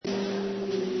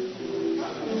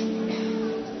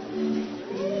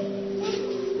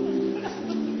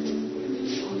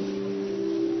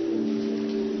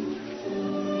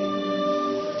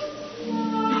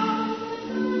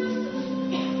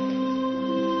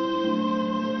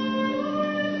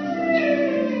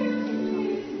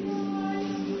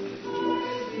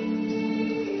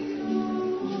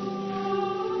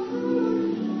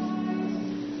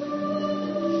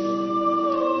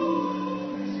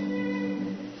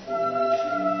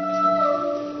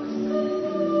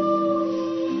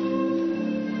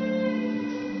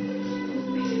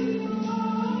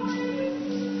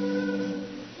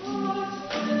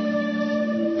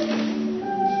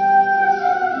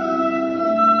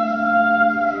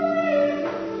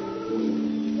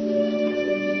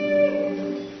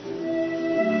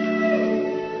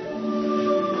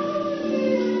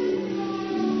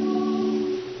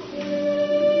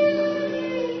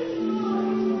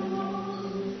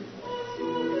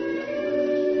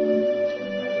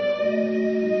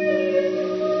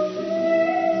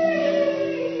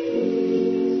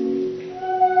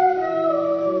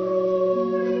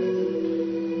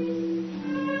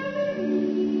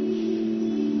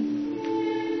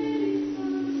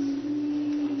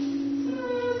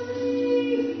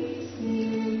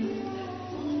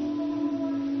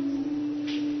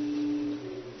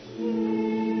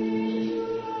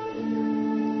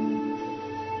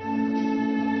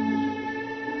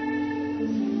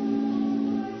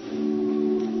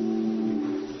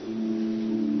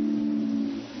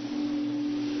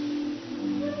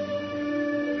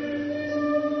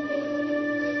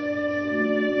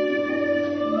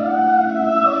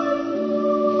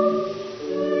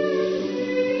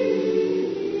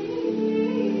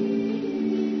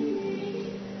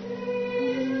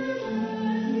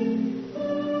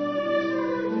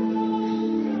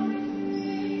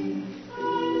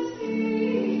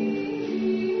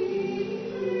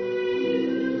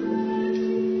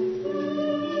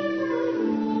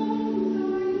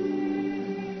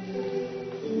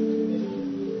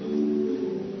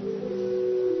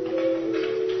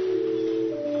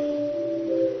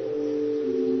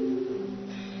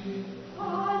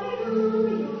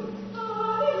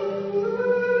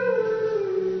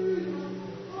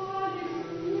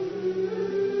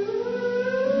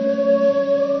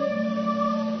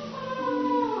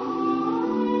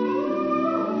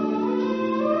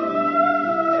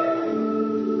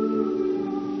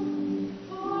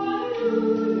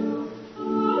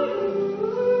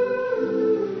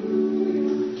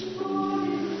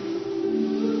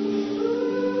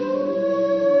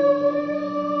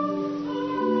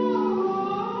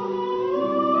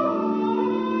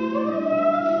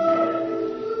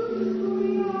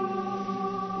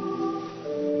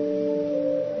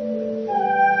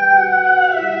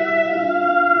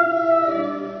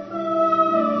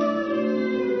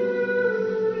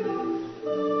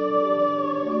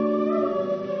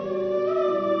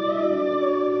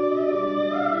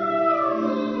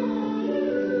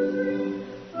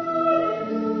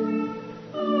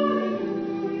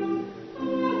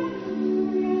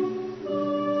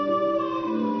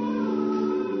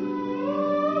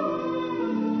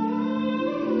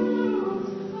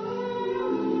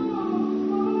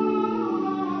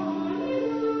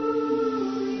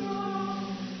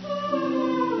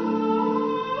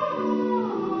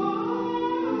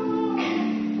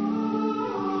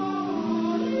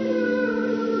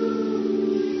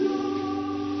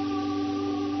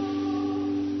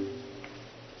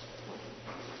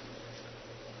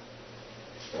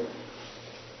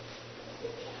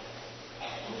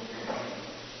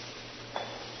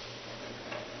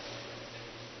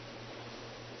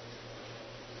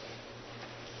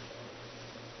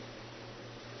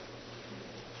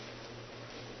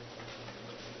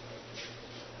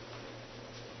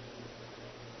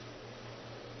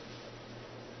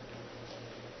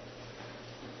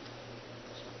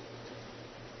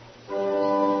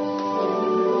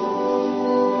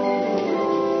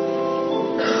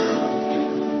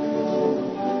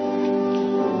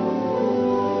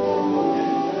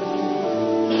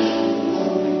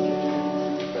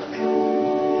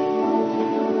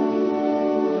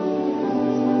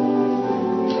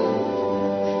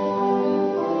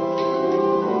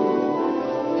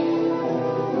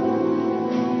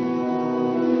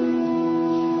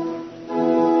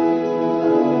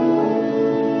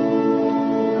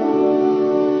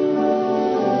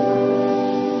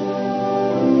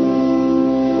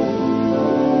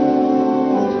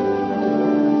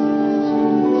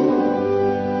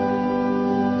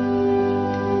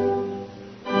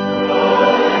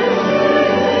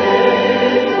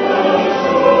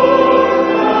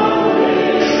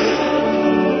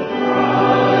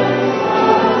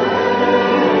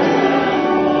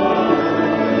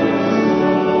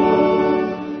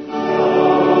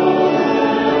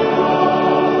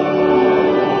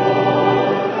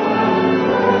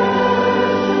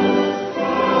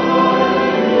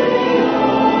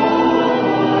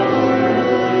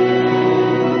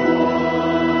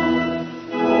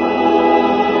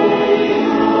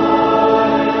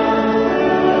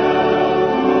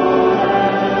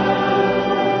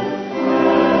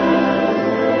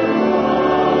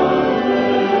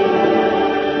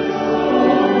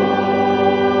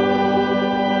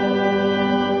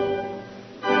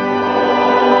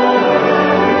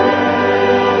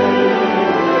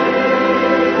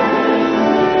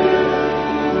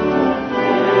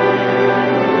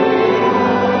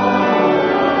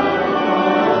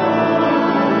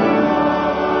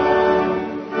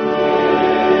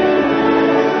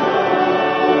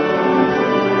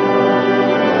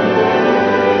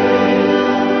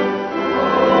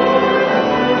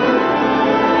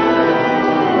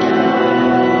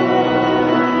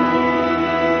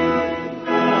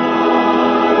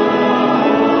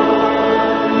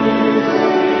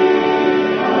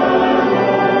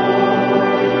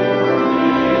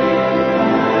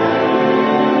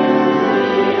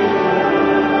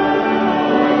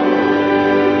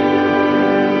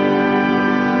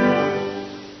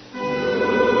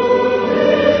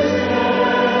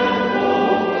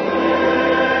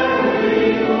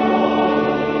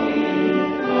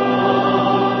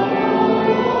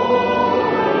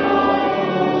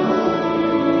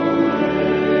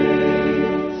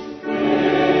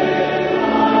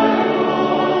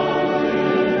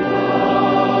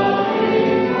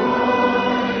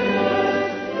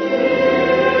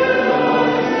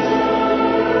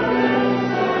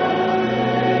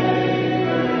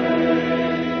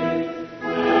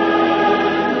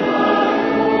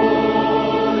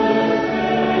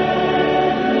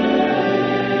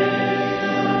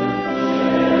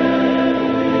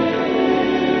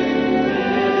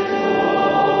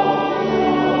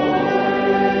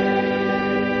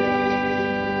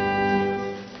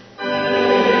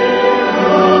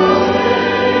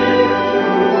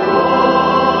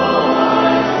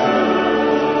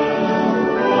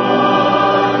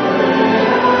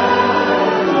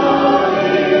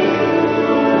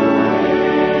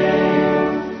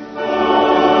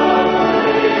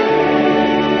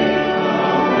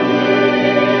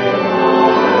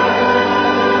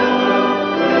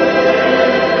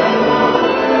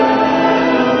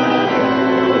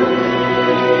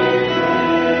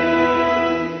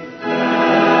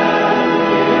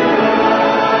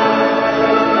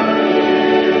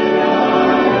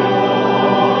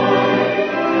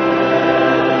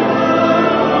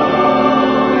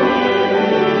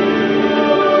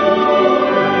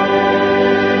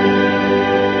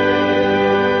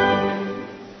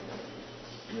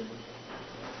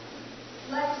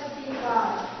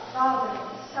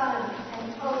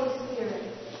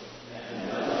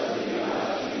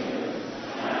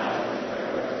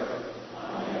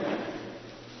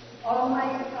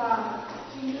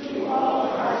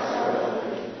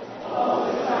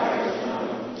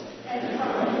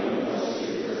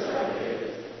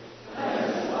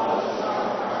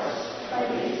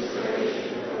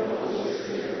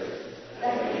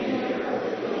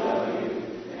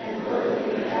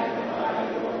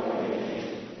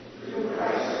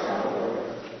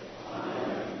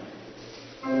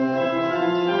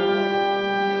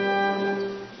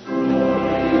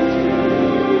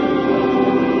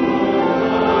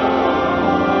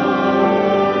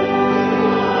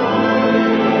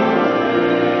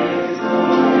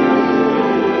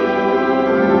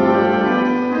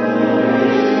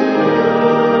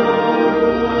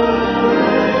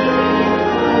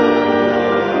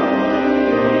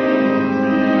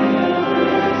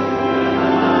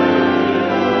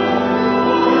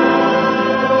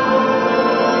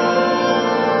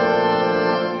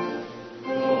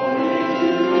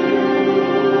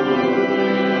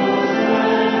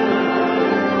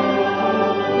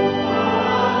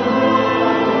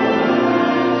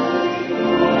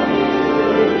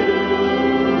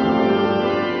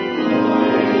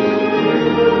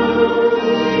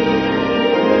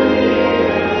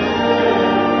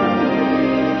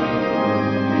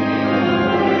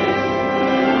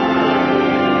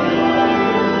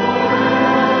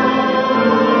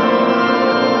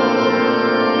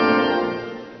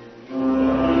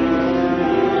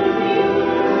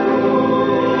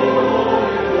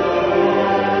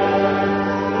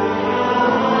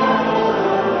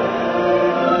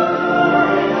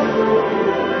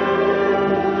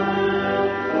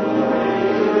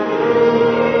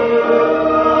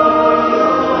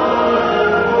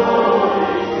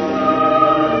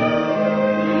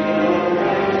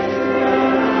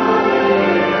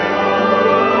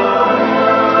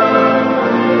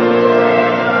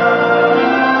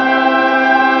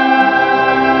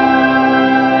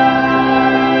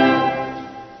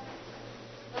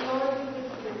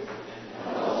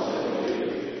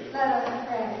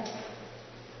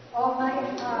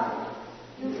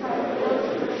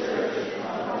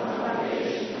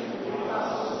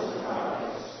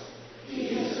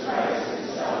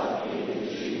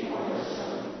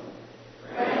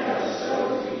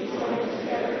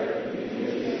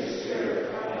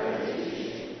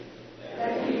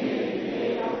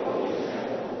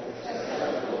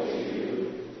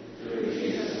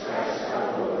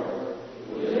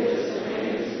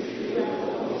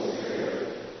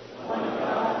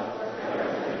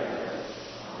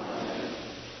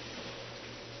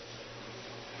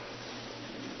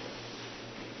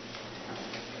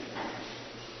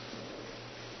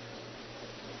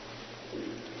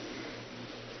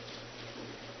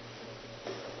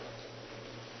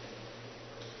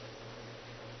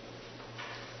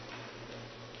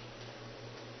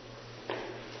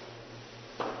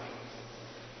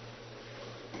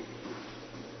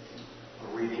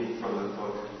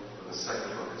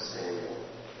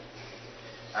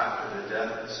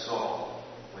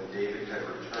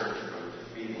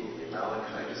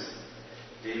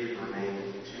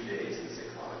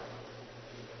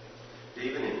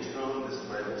David intoned this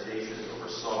lamentation over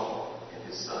Saul and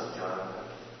his son Jonathan.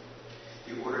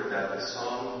 He ordered that the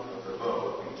song of the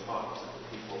bow be taught to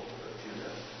the people of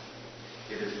Judah.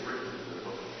 It is written in the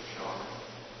book of Psalms.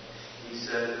 He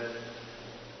said,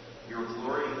 "Your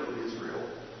glory, O Israel,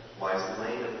 lies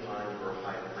laid upon your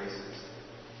high places.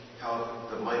 How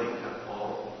the mighty have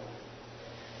fallen.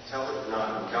 Tell it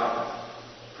not in Gath,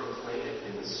 proclaim it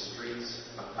in the streets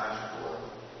of Ashkelon,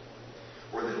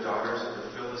 where the daughters of the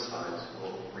Philistines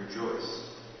will rejoice.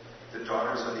 The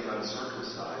daughters of the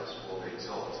uncircumcised will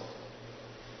exult.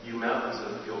 You mountains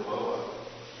of Gilboa,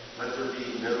 let there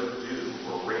be no dew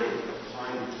or rain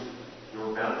upon you,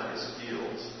 your bounteous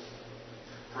fields.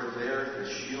 For there the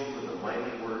shield of the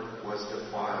mighty was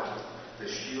defiled, the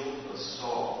shield of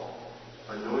Saul,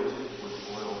 anointed with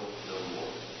oil no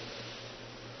more.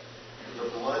 For the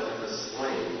blood of the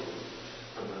slain,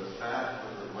 from the fat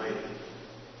of the mighty,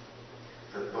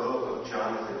 the bow of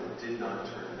Jonathan did not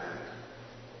turn back,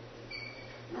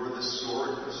 nor the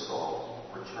sword of Saul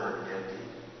returned empty.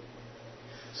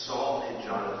 Saul and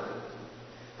Jonathan,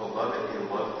 beloved and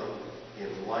lovely,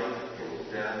 in life and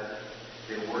in death,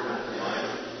 they were not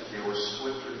divided. They were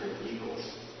swifter than eagles.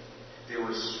 They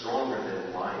were stronger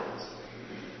than lions.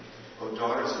 O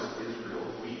daughters of Israel,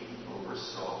 weep over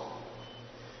Saul,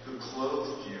 who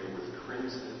clothed you with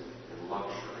crimson and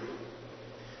luxury,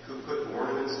 who put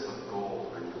ornaments of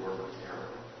gold on your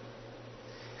apparel.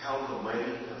 How the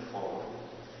mighty have fallen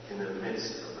in the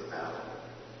midst of the battle.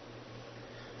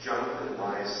 Jonathan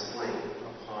lies slain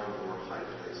upon your high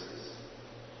places.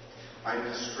 I am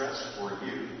distressed for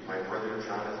you, my brother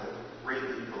Jonathan,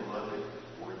 greatly beloved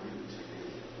were you to me.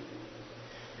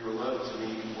 Your love to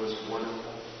me was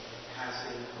wonderful,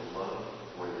 passing the love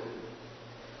of women.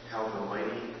 How the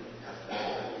mighty have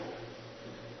fallen,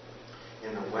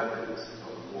 and the weapons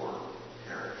of war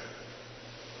perished.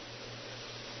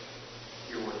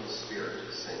 Hear what the Spirit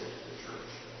is saying to the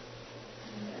church.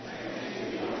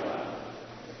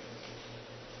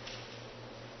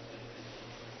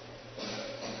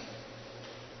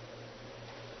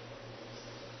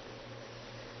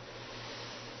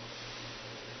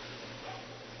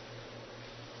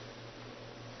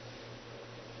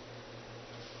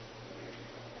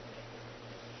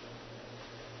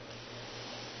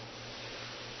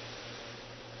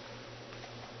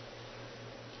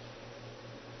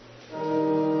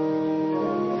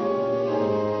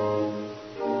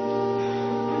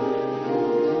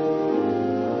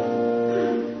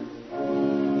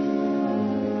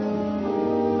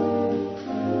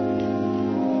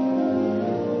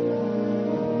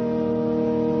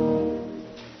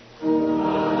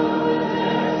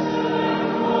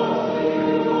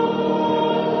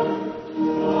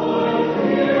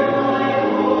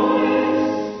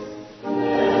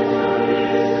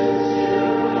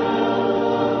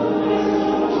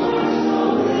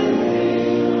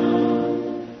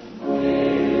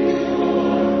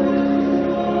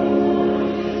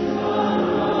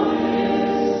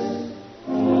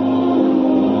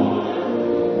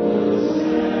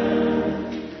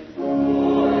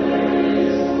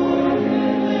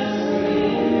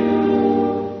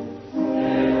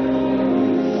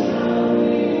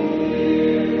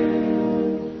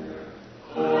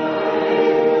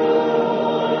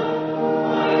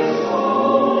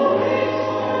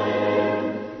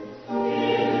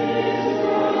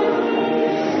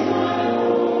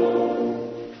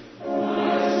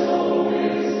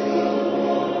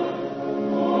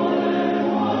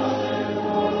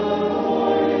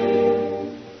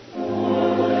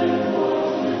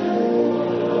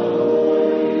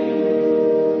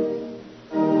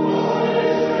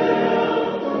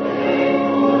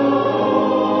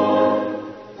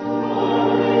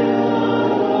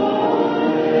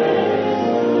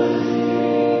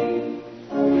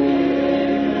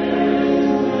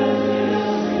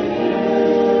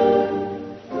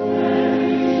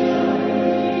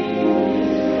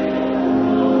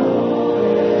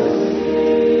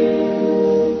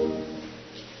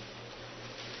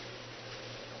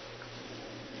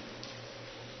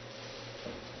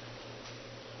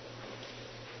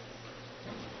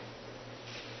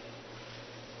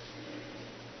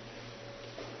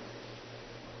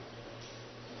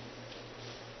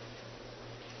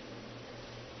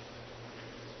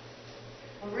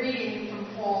 A reading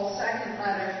from Paul's second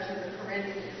letter to the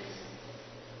Corinthians.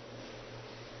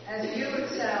 As you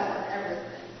excel in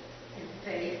everything, in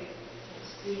faith, in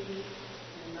speech,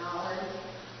 in knowledge,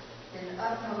 in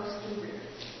utmost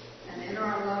eagerness, and in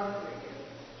our love for you,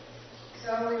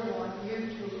 so we want you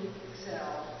to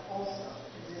excel also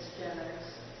in this generous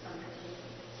undertaking.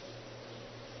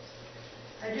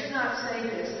 I do not say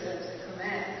this as a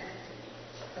command,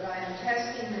 but I am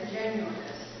testing the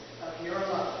genuineness of your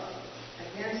love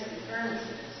against the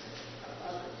earnestness of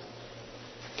others.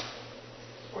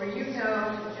 For you know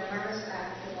the generous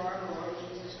act of our Lord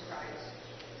Jesus Christ,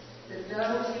 that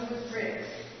though he was rich,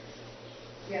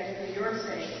 yet for your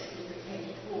sakes he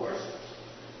became poor,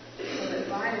 so that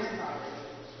by his poverty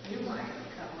you might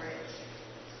become rich.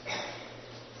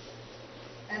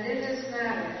 And in this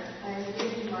matter I am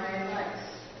giving my advice.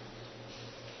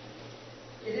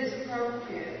 It is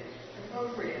appropriate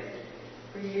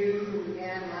for you who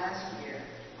began last year,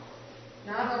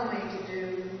 not only to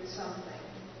do something,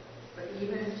 but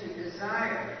even to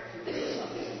desire to do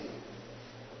something.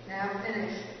 Now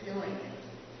finish doing it,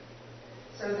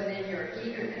 so that in your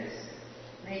eagerness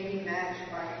may be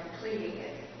matched by completing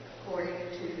it according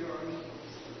to your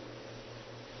means.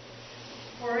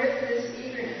 For if this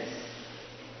eagerness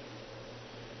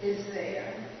is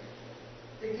there,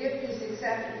 the gift is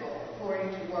acceptable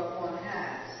according to what one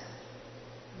has,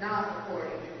 not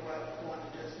according to what one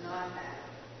does not have.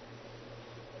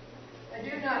 I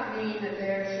do not mean that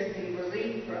there should be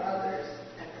relief for others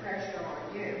and pressure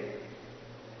on you,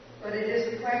 but it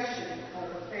is a question of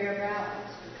a fair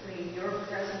balance between your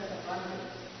present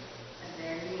abundance and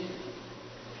their need,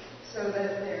 so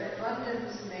that their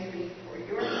abundance may be for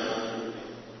your good,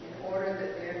 in order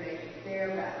that there may be fair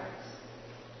balance.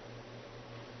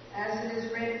 As it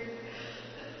is written,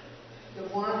 the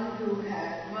one who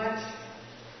had much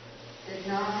did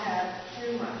not have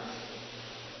too much,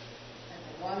 and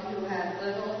the one who had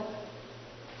little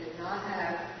did not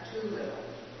have too little.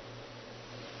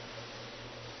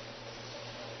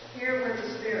 Hear what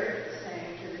the Spirit is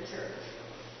saying to the church.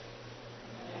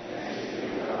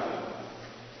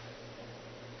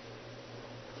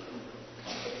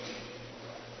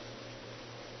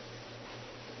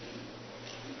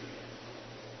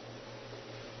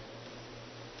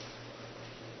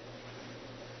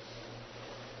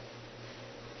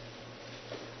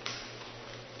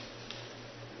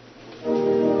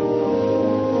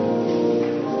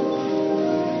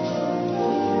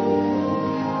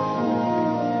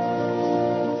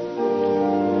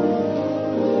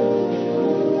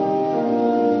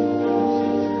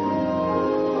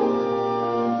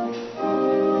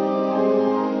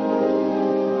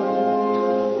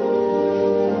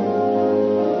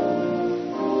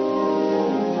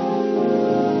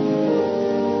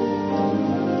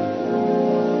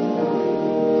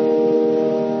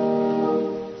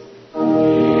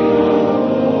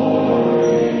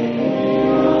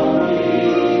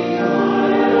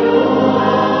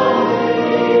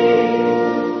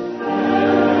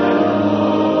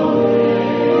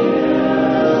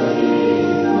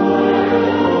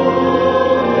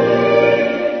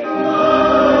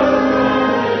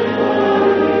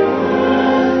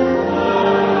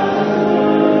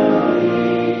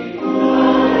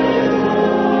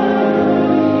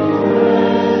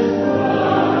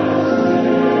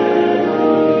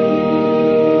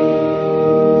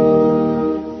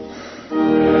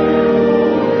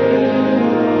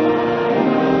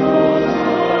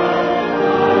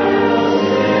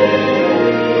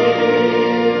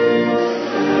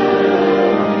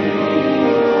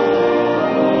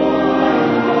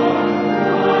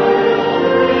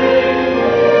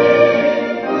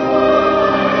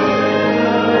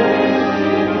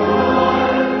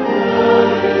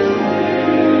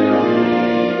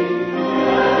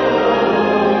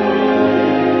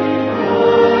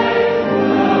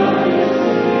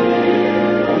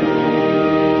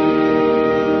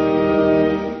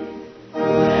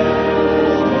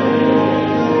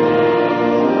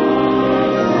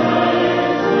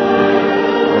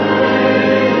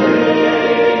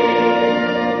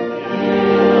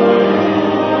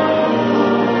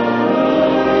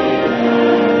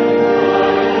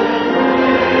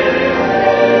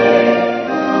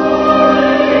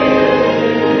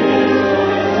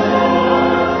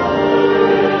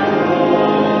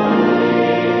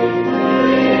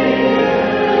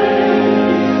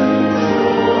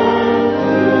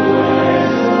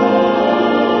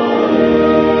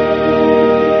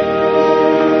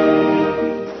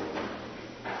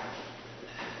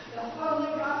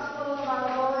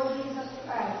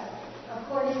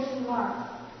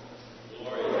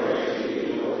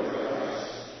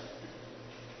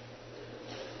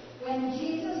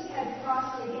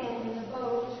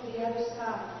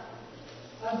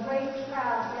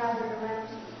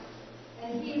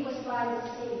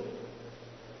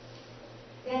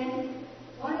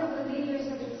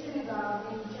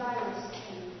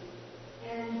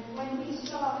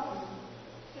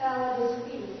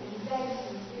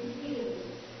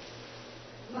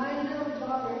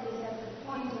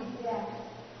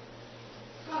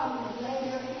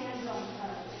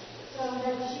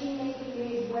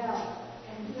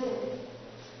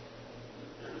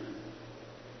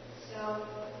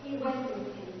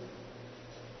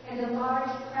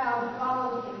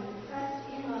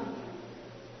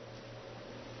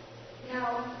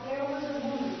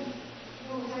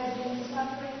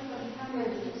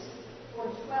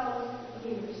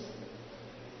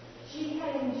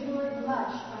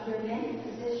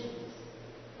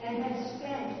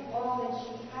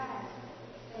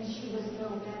 was no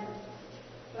better,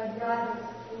 but rather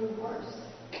grew worse.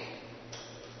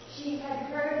 She had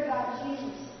heard about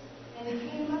Jesus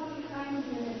and came up behind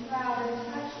him in the crowd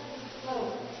and touched his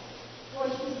clothes. For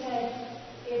she said,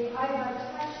 "If I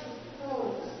but touch his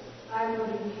clothes, I will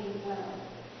be made well."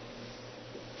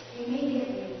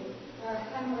 Immediately, her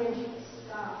hemorrhage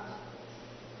stopped,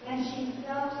 and she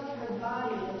felt in her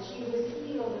body that she was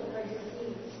healed of her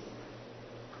disease.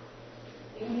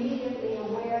 Immediately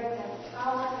aware that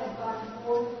power had gone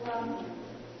forth from him,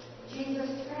 Jesus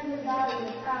turned about in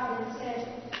the crowd and said,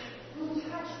 "Who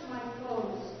touched my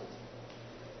clothes?"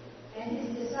 And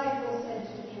his disciples said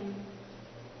to him,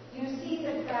 "You see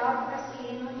the crowd pressing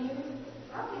in on you?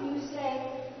 How can you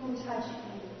say, 'Who touched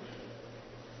me?'"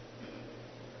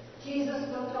 Jesus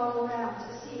looked all around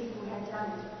to see who had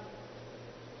done it.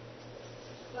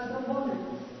 But the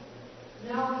woman,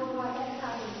 knowing what had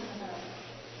happened to her,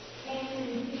 came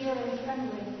in fear and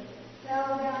trembling,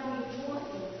 fell down before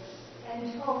him,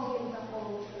 and told him the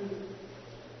whole truth.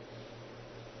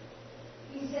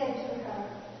 He said to her,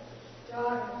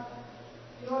 "Daughter,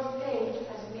 your faith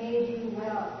has made you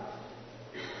well.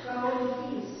 Go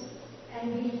in peace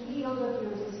and be healed of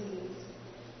your disease."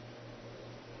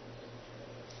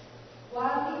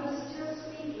 While he was still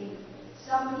speaking,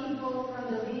 some people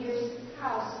from the leader's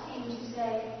house came to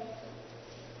say,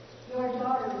 "Your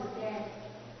daughter is dead.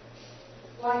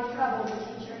 Why trouble the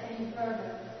teacher any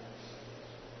further?"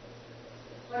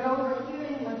 But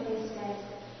overhearing what they said,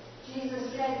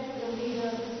 Jesus said to the leader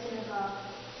of the synagogue,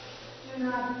 "Do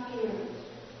not fear,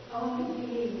 only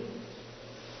believe."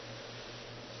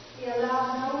 He allowed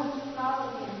no one to follow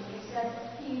him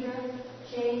except Peter,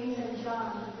 James, and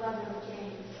John, the brother of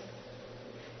James.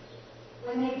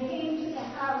 When they came to the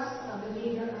house of the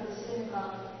leader of the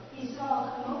synagogue, he saw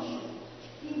a commotion,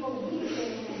 people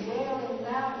weeping and wailing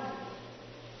loudly.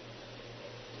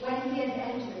 When he had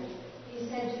entered, he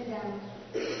said to them,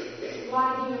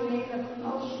 "Why do you make a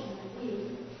commotion and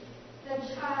weep? The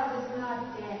child is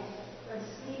not dead, but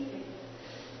sleeping."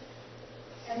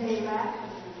 And they laughed at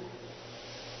him.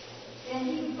 Then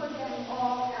he put them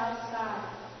all outside,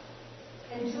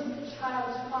 and took the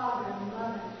child's father and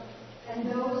mother, and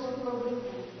those who were with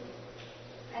him,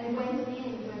 and went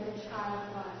in where the child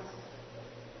was.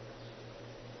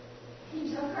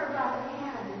 He took her by the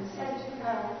hand and said to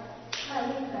her,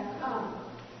 "Talitha, come,"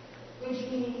 which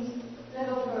means,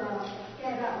 "Little girl,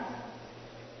 get up."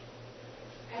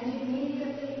 And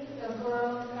immediately the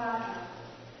girl got up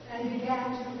and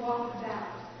began to walk about.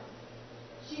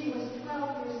 She was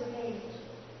 12 years of age.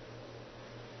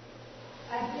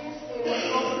 At this they were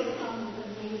overcome with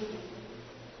amazement.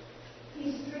 He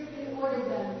strictly ordered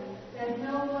them that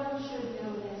no one should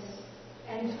know this,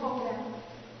 and told them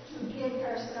to give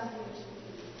her something to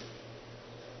eat.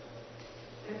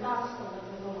 The Gospel of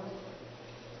the Lord.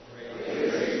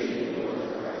 Praise to you,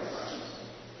 Lord Christ.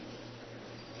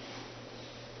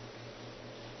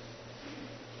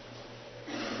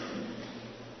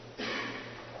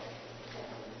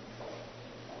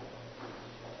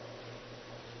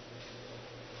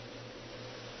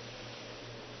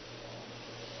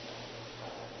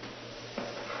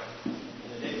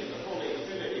 In the name of the Holy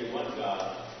Trinity, one God.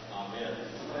 Amen.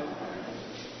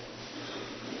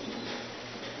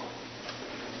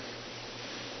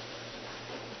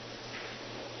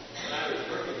 When I was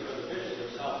working for the Bishop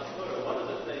of South Dakota, one of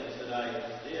the things that I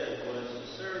did was to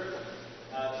serve,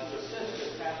 to assist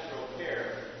with pastoral care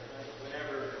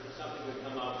whenever something would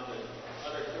come up that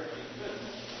other clergy couldn't,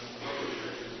 other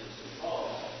churches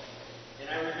involved. And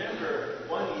I remember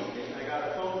one evening I got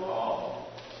a phone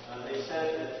call. They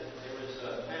said that there was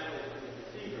a family from the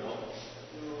cathedral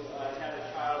who had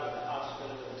a child at the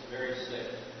hospital that was very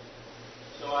sick.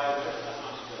 So I went to the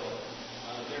hospital.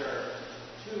 There are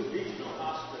 2 regional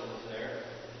hospitals there,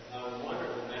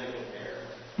 wonderful medical care.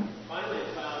 Finally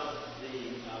found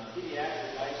the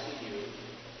pediatric ICU,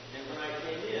 and when I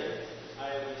came in,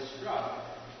 I was struck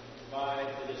by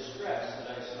the distress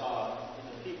that I saw in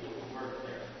the people who worked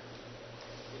there.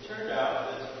 It turned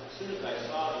out that as soon as I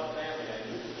saw the family, I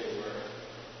knew who they were.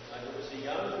 There was a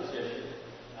young physician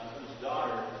whose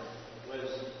daughter was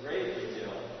gravely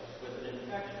ill with an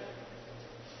infection.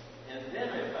 And then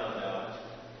I found out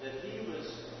that he was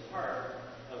part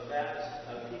of that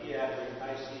pediatric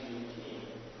ICU team.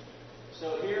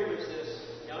 So here was this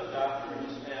young doctor and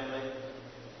his family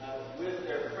with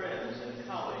their friends and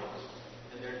colleagues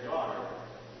and their daughter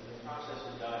in the process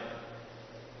of dying.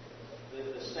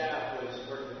 The staff was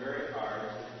working very hard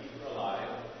to keep her alive.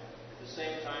 At the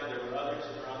same time, there were others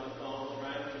who were on the phone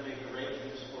trying to make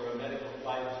arrangements for a medical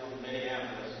flight to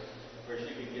Minneapolis where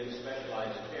she could get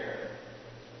specialized care.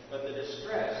 But the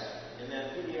distress in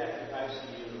that pediatric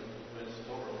ICU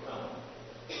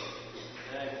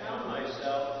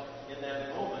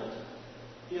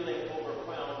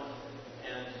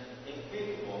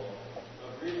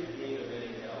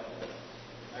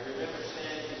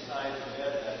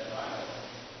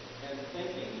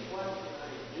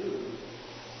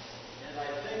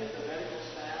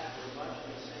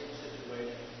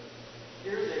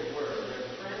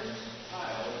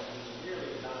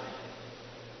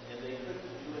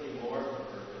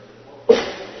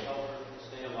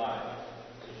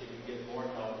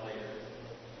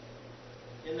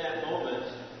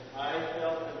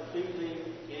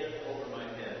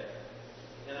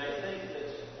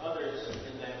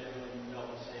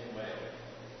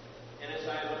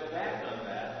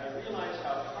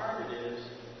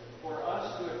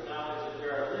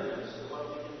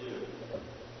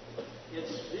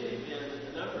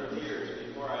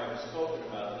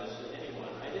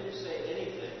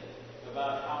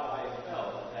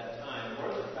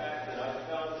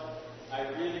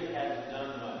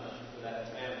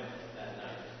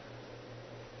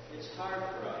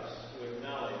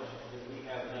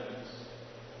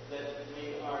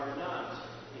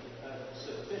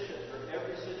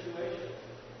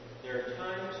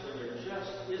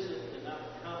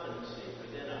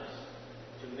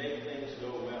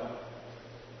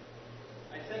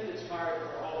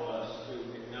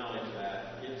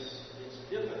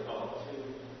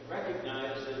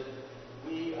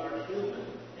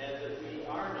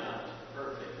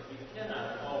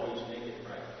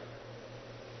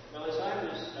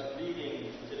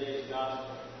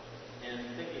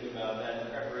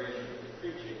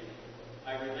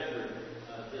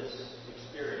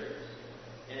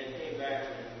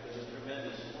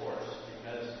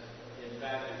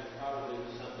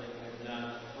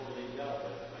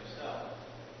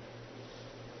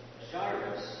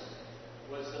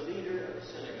the leader of the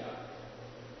synagogue,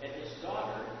 and his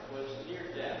daughter was near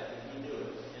death, and he knew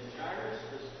it. And Jairus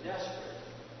was desperate.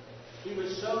 He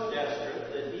was so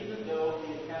desperate that even though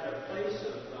he had a place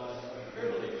of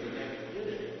privilege in that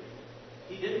community,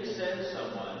 he didn't send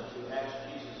someone to ask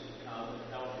Jesus to come and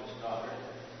help his daughter,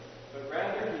 but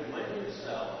rather he went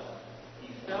himself.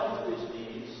 He fell to his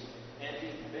knees and he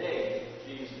begged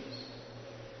Jesus.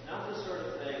 Not the sort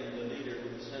of thing the leader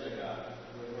of the synagogue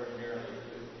would ordinarily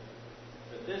do.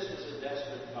 But this was a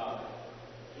desperate father.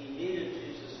 He needed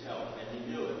Jesus' help, and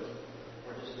he knew it,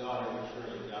 or his daughter would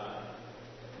surely die.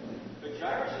 But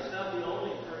Jairus is not the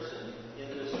only person in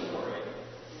this story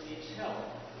who needs help.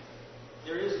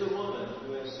 There is the woman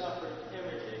who has suffered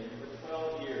hemorrhaging for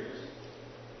 12 years.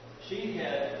 She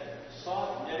had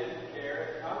sought medical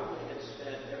care, probably had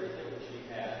spent everything that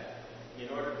she had in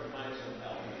order to find some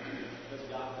help, but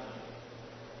got none.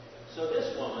 So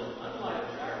this woman, unlike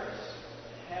Jairus,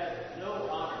 had no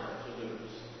honor to lose.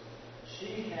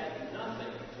 She had nothing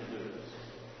to lose.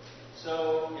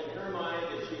 So in her mind,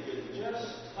 if she could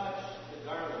just touch the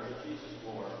garment that Jesus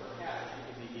wore, perhaps she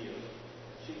could be healed.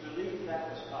 She believed that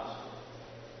was possible.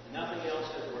 Nothing else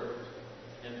had worked.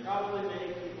 And probably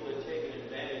many people had taken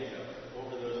advantage of her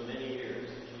over those many years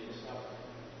that she had suffered.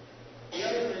 The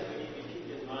other thing we need to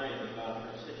keep in mind about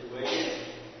her situation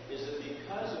is that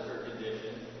because of her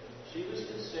condition, she was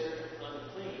considered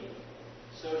unclean.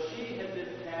 So she had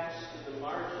been cast to the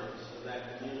margins of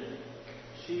that community.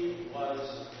 She was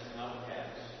an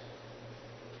outcast.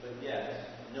 But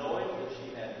yet, knowing that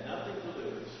she had nothing to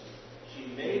lose, she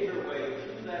made her way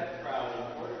through that crowd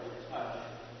in order to touch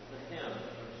the hem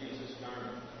of Jesus'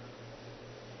 garment.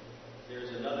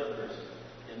 There's another person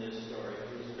in this story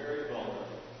who is very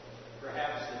vulnerable,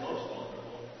 perhaps the most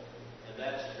vulnerable, and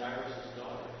that's Jairus'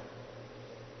 daughter.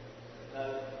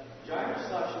 Jairus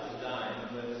thought she was dying,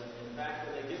 but in fact,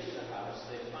 when they get to the house,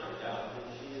 they find out that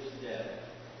she is dead.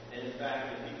 And in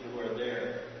fact, the people who are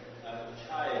there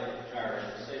chide Jairus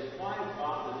and say, "Why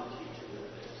bother the teacher with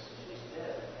this? She's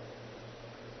dead."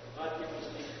 But it was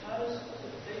because of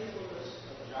the faithfulness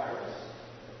of Jairus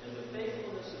and the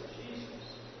faithfulness of Jesus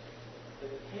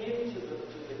that came to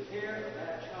the care of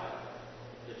that child,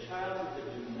 the child who could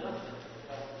do nothing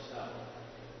to help herself.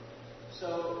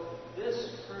 So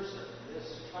this person,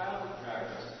 this child of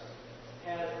Jairus,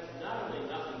 had not only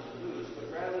nothing to lose,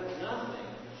 but rather nothing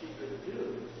she could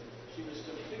do. She was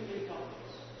completely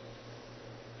helpless.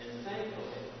 And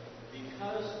thankfully,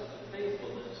 because of the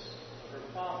faithfulness of her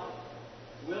father,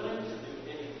 willing to do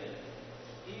anything,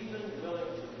 even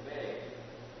willing to beg,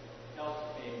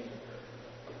 help came to her.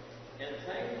 And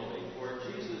thankfully for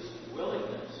Jesus'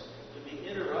 willingness to be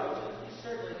interrupted, he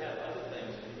certainly had other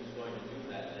things that he was going to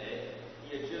do that day.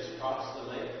 He had just crossed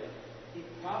the lake. He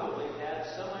probably had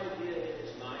some idea in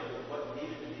his mind of what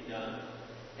needed to be done,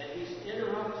 and he's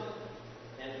interrupted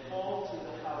and called to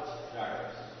the house of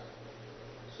Jairus.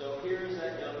 So here's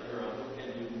that young girl who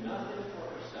can do nothing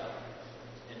for herself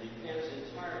and depends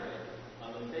entirely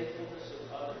on the faithfulness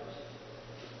of others.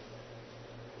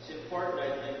 It's important, I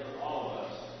think, for all of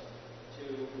us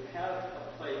to have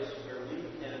a place where we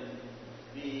can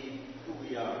be who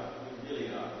we are, who we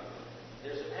really are.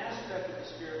 There's an aspect of the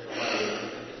spiritual life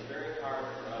that is very hard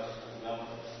for us to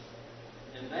welcome,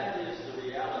 and that is the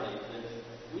reality that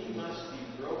we must be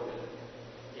broken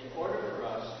in order for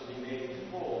us to be made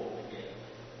whole again.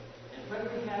 And when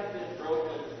we have been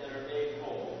broken and are made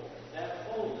whole, that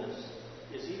wholeness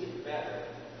is even better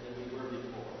than we were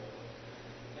before.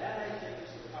 That, I think,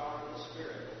 is the power of the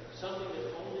Spirit, something that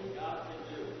only God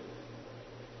can do.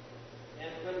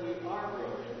 And when we are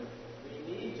broken,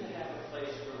 we need to have a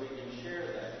place where we can share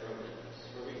that brokenness,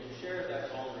 where we can share that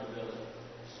vulnerability.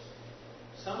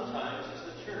 Sometimes, as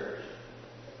the church,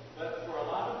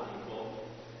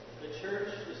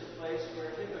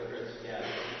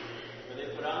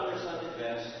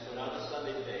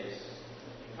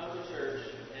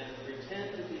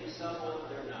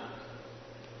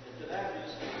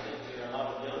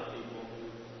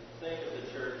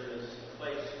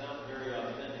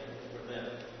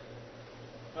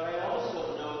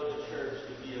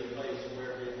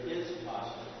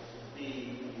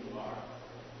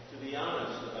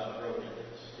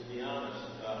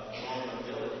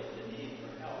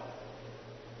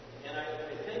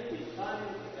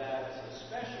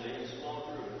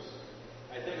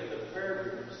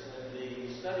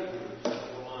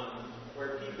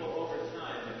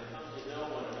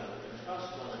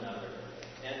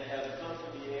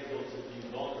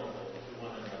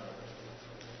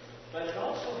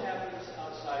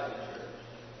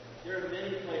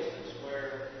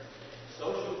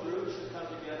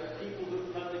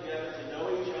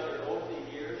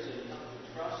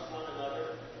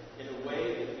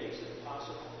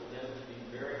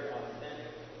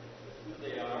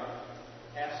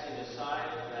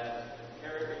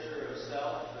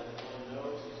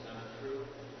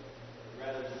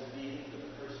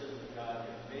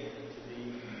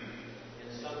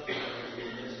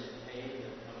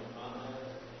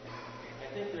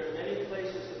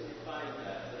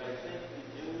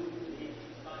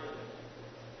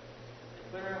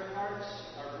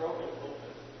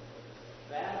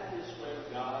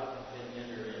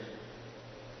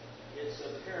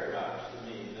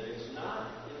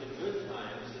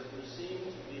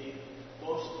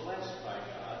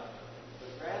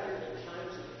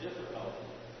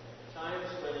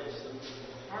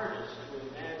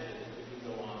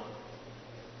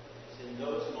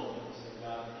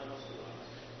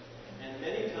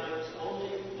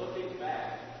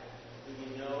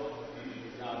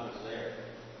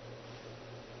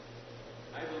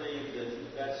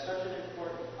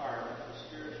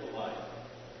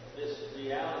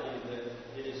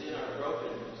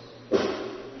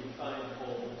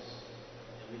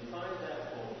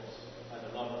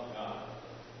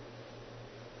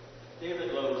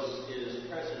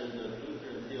 president of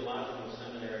Lutheran Theological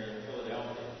Seminary in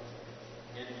Philadelphia,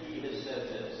 and he has said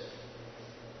this: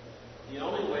 the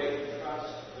only way to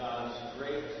trust God's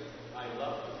great "I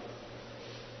love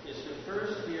you" is to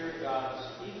first hear God's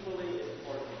equally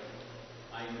important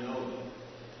 "I know you."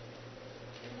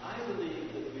 And I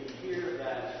believe that we hear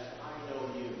that "I know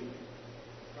you"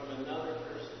 from another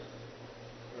person,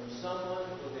 from someone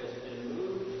who has been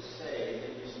moved to say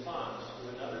in response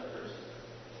to another person,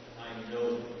 "I know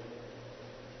you."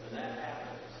 When that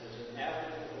happens, there's an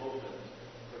avenue open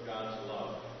for God's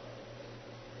love.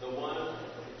 The one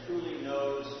who truly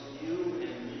knows you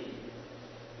and me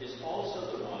is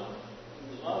also the one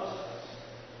who loves us,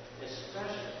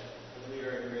 especially when we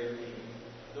are in great need.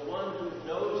 The one who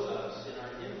knows us in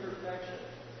our imperfection.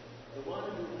 The one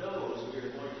who knows we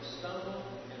are going to stumble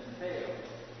and fail.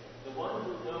 The one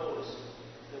who knows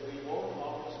that we won't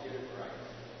always get it right.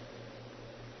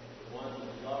 The one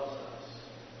who loves us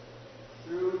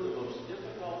through the most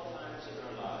difficult times in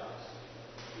our lives,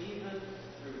 even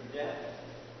through death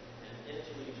and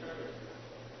into eternity.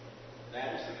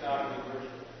 That is the God we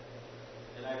worship.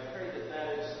 And I pray that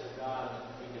that is the God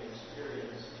we can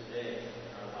experience today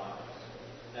in our lives.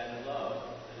 That love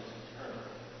that is eternal.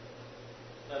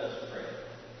 Let us pray.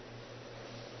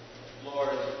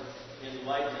 Lord,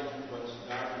 enlighten what's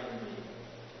dark in me.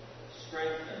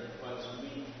 Strengthen what's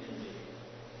weak in me.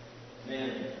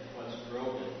 Mend what's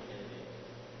broken in me.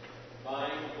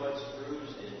 Bind what's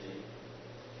bruised in me.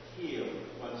 Heal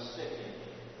what's sick in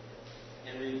me.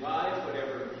 And revive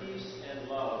whatever peace and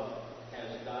love has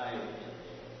died in me.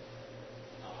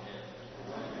 Amen.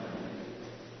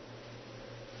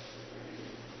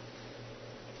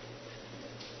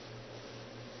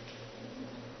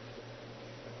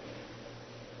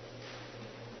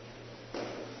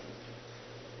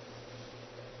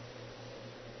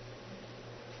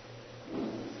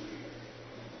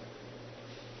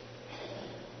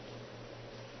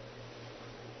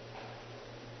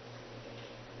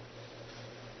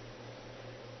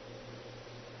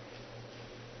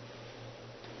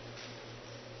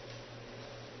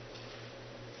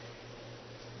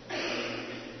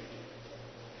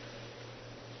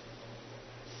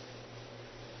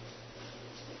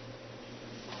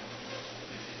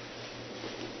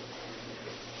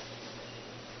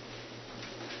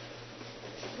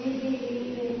 We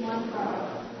believe in one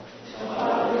God, the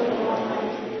Father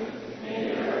Almighty,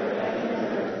 maker of heaven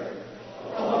and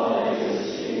earth, all that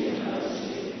is seen and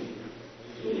unseen.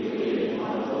 We believe in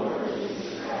one Lord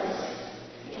Jesus Christ,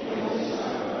 the only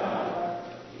Son of God,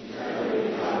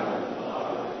 eternally God the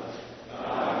Father,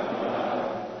 God from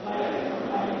God, light from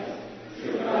light,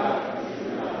 true God from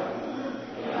true God,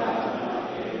 begotten not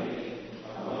made,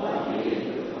 of one being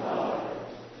with the Father,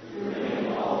 through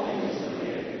whom all things are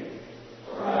made.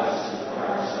 For us and for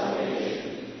our salvation,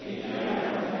 he came down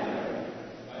from heaven,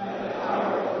 by the power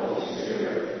of the Holy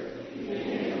Spirit, he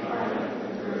became incarnate from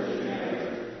the Virgin Mary,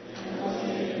 and was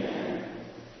made man.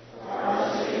 For our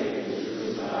sake, he was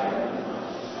crucified under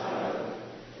Pontius Pilate.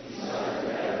 He suffered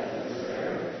death and was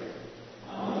buried.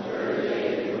 On the third day,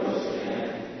 he rose again,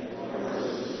 and rose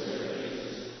to the churches.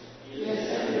 He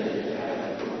ascended into heaven,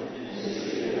 and is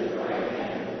seated at the right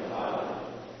hand of the Father.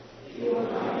 He will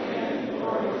come again in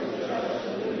glory to judge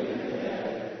the living and the dead,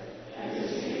 and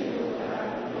his kingdom will have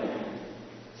no end.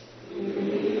 We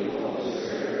believe in the Holy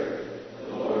Spirit,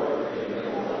 the Lord, giver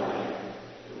of life,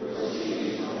 who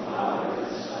proceeds from the Father and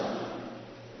the Son.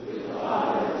 With the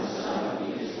Father and the Son he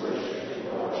is worshipped and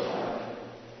glorified.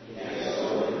 He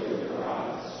exalted through the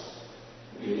prophets.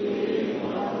 We believe in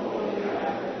one holy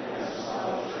Catholic and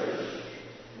apostolic church.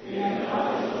 We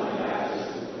acknowledge one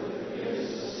baptism for the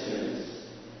forgiveness of sins.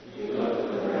 We look for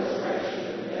the resurrection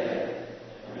of the dead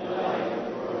and the life of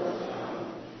the world to come.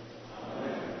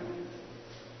 Amen.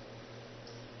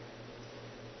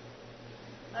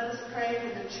 Let us pray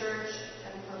for the church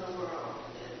and for the world.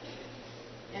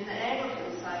 In the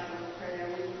Anglican cycle of prayer,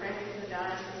 we pray for the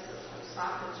Diocese of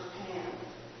Osaka, Japan,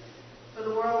 for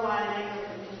the worldwide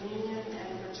Anglican Communion, and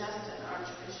for Justin,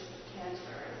 Archbishop of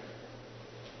Canterbury.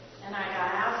 In our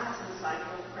diocesan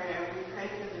cycle of prayer, we pray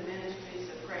for the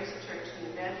ministries of Grace Church,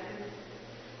 New Bedford,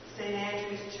 St.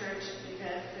 Andrew's Church, New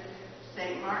Bedford,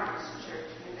 St. Martin's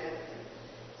Church, New Bedford,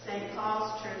 St.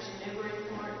 Paul's Church,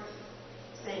 Newburyport,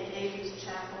 St. David's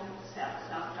Chapel,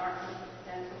 South Dartmouth,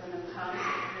 and for the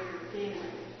Neponset River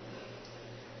Deanery.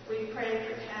 We pray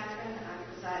for Catherine, our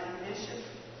presiding bishop,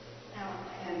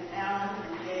 and Alan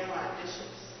and Gail, our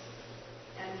bishops,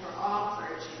 and for all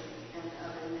clergy and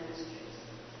other ministers.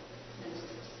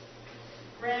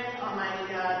 Grant,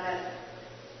 Almighty God, that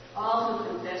all who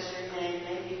confess your name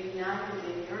may be united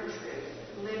in your truth,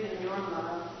 live in your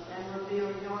love, and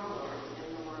reveal your glory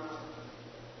in the world.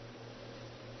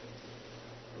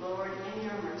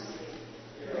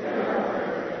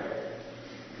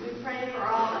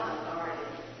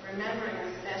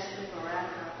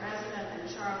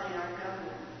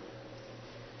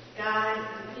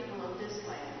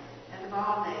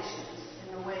 all nations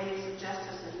in the ways of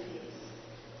justice and peace,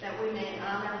 that we may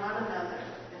honor one another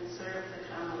and serve the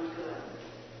common good.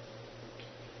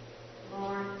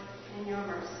 Lord, in your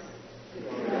mercy,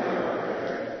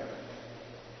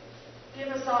 give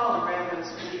us all a reverence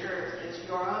for the earth as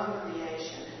your own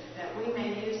creation, that we may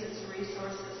use its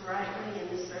resources rightly in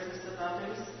the service of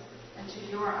others and to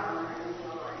your honor and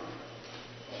glory.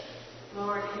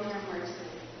 Lord, in your mercy,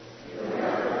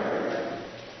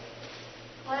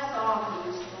 bless all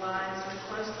whose lives are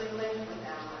closely linked with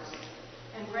ours,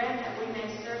 and grant that we may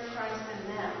serve Christ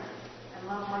in them and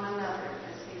love one another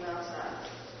as he loves us.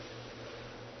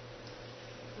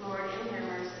 Lord, in your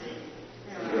mercy,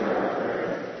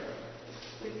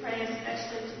 we pray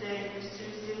especially today for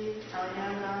Susie,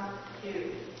 Aliana,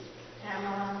 Hugh,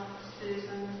 Pamela,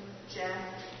 Susan, Jeff,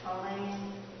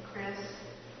 Pauline, Chris,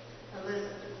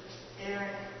 Elizabeth,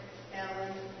 Eric,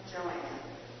 Ellen, Joanne.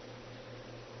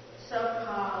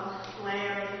 So-called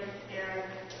Larry, Eric,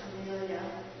 Amelia,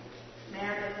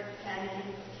 Meredith, Penny,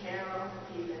 Carol,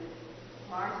 Peter,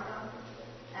 Martha,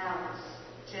 Alice,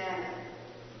 Janet,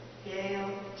 Gail,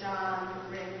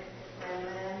 John, Rick,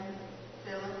 Berlin,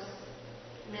 Phillips,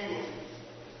 Minnie,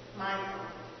 Michael,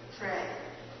 Trey,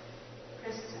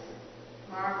 Kristen,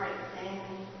 Margaret,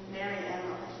 Amy, Mary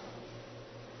Emily,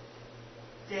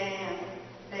 Dan,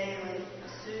 Bailey,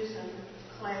 Susan,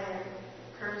 Claire,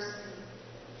 Kirsty,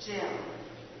 Jim,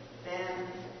 Ben,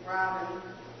 Robin,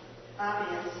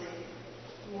 Bobby and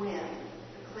Sue, Wynn,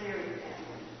 the Cleary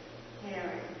family,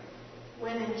 Harry,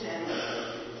 Wynn and Jenny,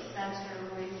 Spencer,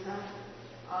 Louisa,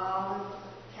 Olive,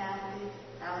 Kathy,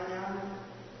 Aliana,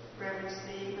 Reverend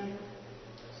Stephen,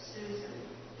 Susan,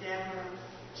 Deborah,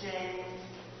 James,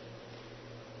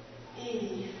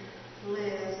 Edie,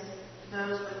 Liz,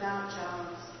 those without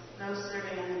jobs, those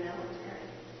serving in the military,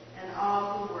 and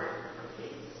all who work for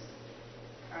peace.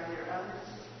 Are there others?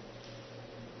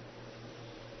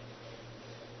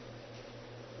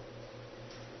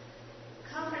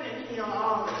 Comfort and heal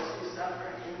all those who suffer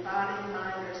in body,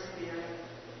 mind, or spirit.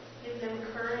 Give them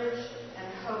courage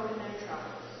and hope in their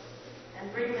troubles,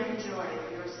 and bring them joy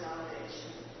of your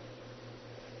salvation.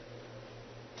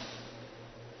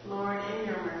 Lord, in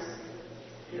your mercy,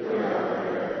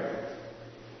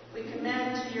 we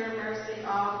commend to your mercy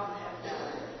all who have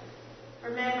died,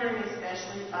 remembering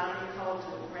especially Bonnie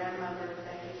Colton, grandmother of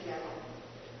Becky Kettle.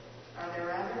 Are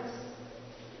there others?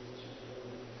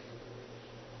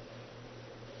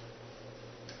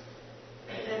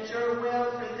 That your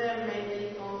will for them may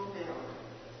be fulfilled.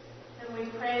 And we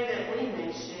pray that we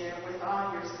may share with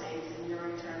all your saints in your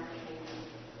eternal kingdom.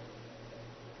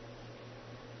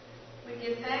 We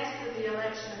give thanks for the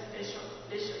election of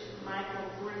Bishop Michael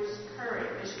Bruce Curry,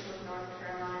 Bishop of North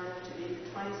Carolina, to be the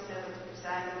 27th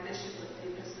presiding bishop of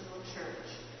the Episcopal Church,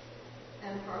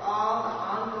 and for all the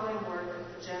ongoing work of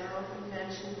the General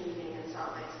Convention meeting in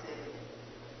Salt Lake City.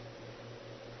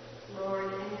 Lord, in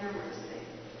your mercy,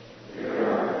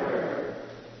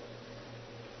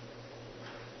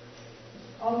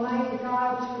 Almighty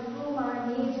God, to whom our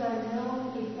needs are known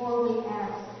before we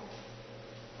ask,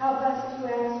 help us to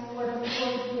ask what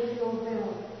accords with your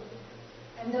will,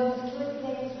 and those good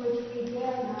things which we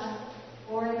dare not,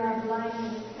 or in our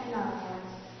blindness cannot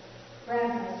ask,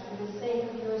 grant us for the sake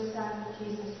of your Son,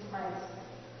 Jesus Christ,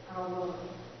 our Lord.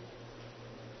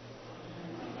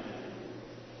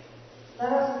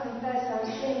 Let us confess our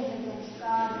sins against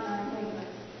God and our neighbor.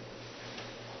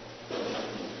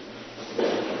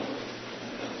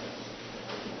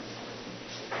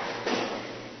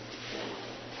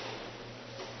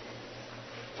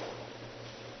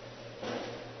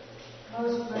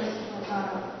 Most merciful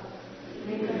God,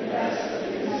 we confess that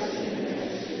we have sinned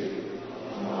against you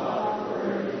in thought,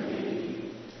 word, and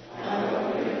deed, by what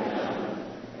we have done,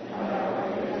 and by what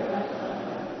we have left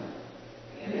undone.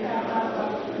 We have not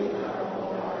loved you with our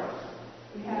whole heart.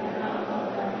 We have not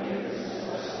loved our neighbors as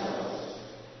ourselves.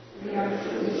 We are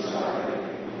truly sorry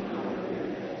and humbly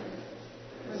repent.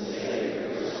 For the sake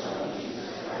of your Son, Jesus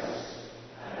Christ,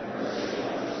 have mercy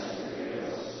on us and forgive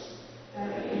us, that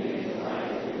we may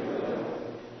delight in your will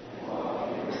and walk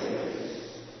in your ways,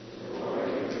 to the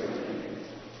glory of your name.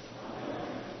 Amen.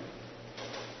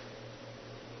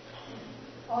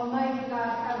 Almighty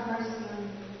God, have mercy on you.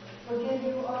 Forgive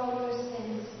you all your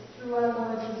sins through our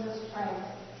Lord Jesus Christ.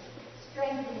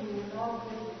 Strengthen you in all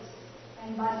goodness,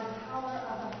 and by the power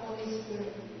of the Holy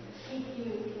Spirit, keep you in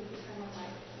eternal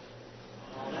life.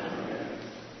 Amen.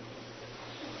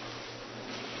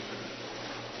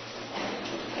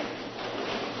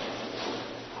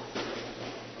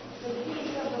 The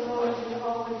peace of the Lord be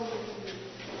always with you.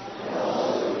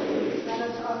 Let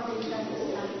us offer each other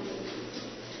thanks.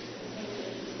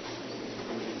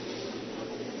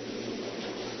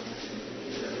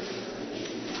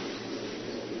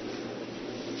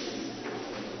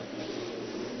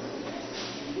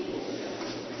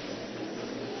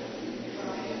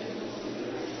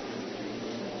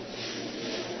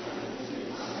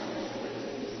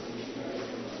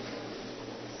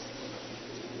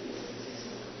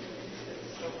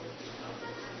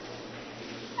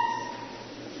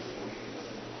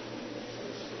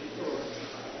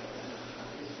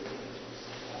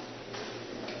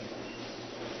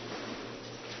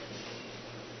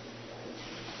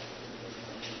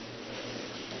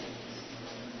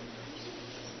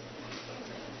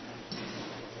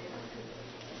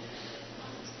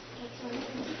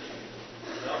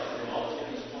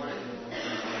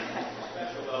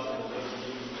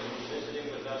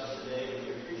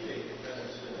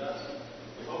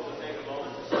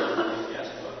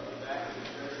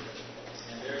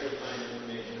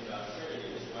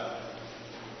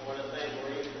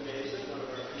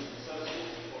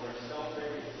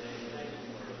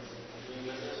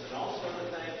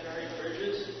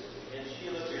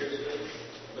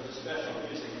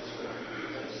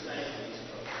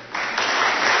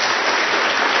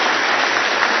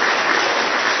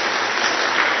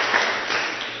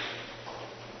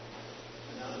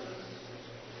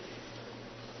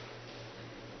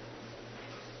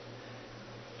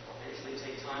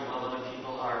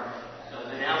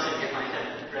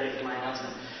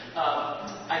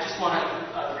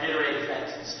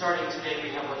 starting today,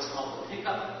 we have what's called the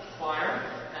pickup choir.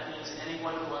 That means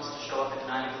anyone who wants to show up at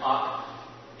 9 o'clock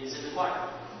is in the choir.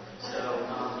 So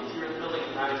if you're in the building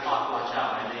at 9 o'clock, watch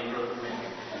out. I may rope you in.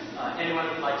 Anyone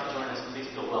who'd like to join us, please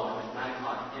feel welcome at 9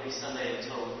 o'clock any Sunday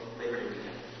until Labor Day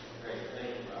weekend. Great.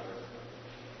 Thank you, Robert.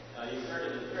 You've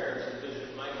heard of the prayers that Bishop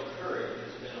Michael Curry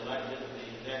has been elected the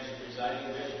next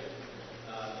presiding bishop.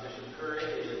 Bishop Curry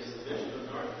is the Bishop of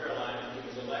North Carolina. He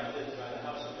was elected by the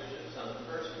House of Bishops on the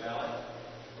first ballot.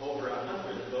 Over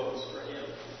 100 votes for him.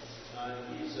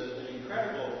 He's an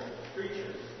incredible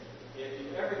preacher. If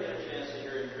you ever get a chance to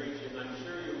hear him preach, and I'm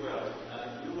sure you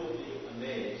will be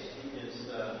amazed.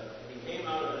 He came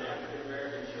out of an African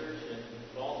American church in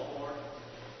Baltimore,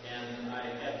 and I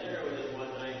had dinner with him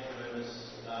one night when I was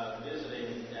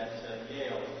visiting at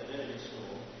Yale Divinity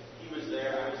School. He was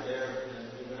there, I was there,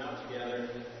 and we went out together,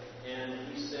 and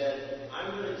he said,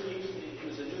 he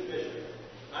was a new bishop,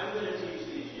 I'm going to teach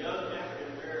these young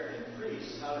African American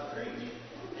priests how to preach.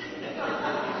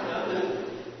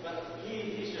 But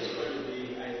he's just going to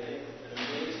be, I think, an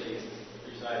amazing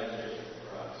presiding bishop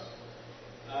for us.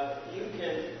 You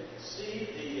can see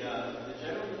the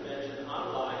General Convention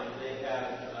online. They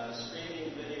have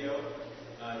streaming video.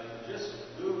 Just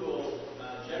Google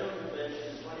General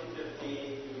Convention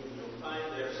 2015. You'll find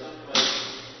there someplace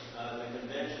the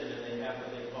convention, and they have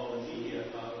what they call the Media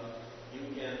Hub. You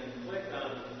can click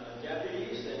on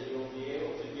deputies, and you'll be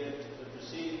able to get the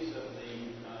proceedings of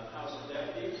the House of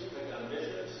Deputies. Click on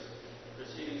bishops,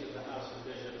 proceedings of the House of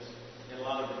Bishops, and a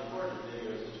lot of recorded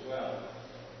videos as well.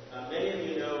 Many of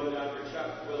you know Dr.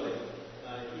 Chuck Willig.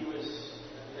 He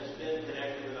has been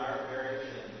connected with our parish,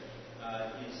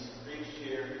 and he's preached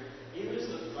here. He was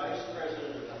the vice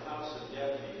president of the House of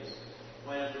Deputies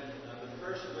when the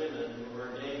first women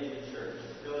were ordained in the church,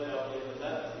 Philadelphia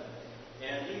 11,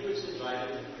 and he was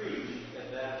invited to preach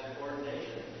at that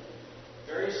ordination.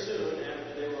 Very soon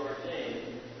after they were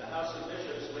ordained, the House of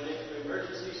Bishops went into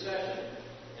emergency session,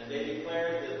 and they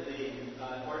declared that the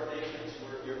ordinations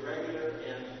were irregular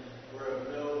and were of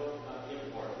no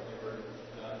import. They were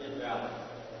invalid.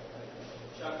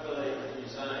 Chuck Willig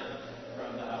resigned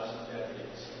from the House of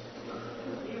Deputies.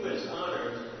 He was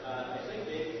honored, I think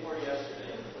day before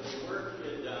yesterday, for the work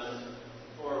he had done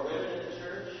for women in the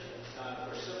church,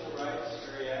 for civil rights,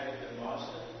 very active in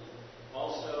Boston.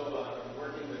 Also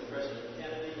working with President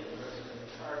Kennedy and President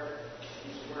Carter.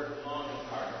 He's worked long and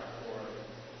hard for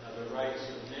the rights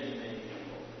of many, many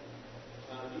people.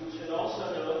 You should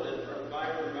also know that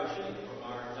Byron Rushing from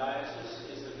our diocese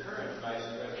is the current vice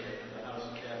president of the House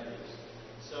of Deputies.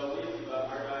 So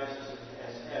our diocese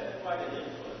has had quite an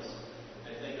influence,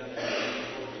 I think, on the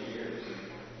over the years.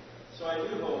 So I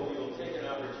do hope you'll take an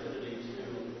opportunity to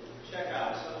check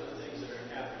out some of the things that are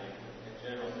happening at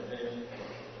General Convention.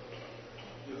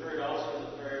 You heard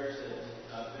also the prayers that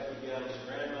Becky Gell's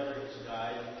grandmother has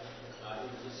died. It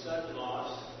was a sudden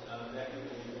loss. Becky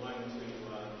will be going to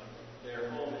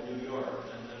their home in New York,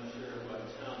 and I'm not sure what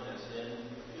town that's in.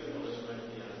 The funeral is going to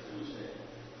be on Tuesday.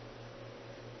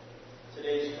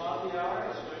 Today's coffee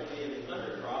hour is going to be in the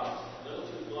Undercroft. A little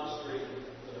too blustery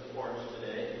for the porch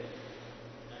today.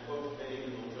 I hope many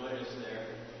of you will join us there.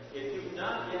 If you've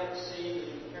not yet seen the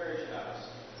new parish house,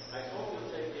 I hope you'll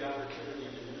take the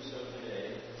opportunity to do so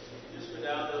today. Just go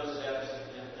down those steps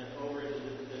and over into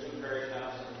the new parish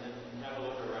house and have a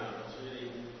look around. It's really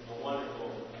a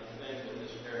wonderful thing that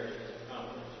this parish has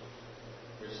accomplished.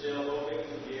 We're still hoping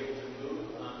to be able to move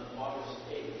on August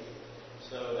 8th.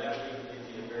 So that week will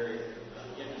be a very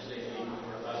interesting week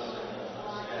for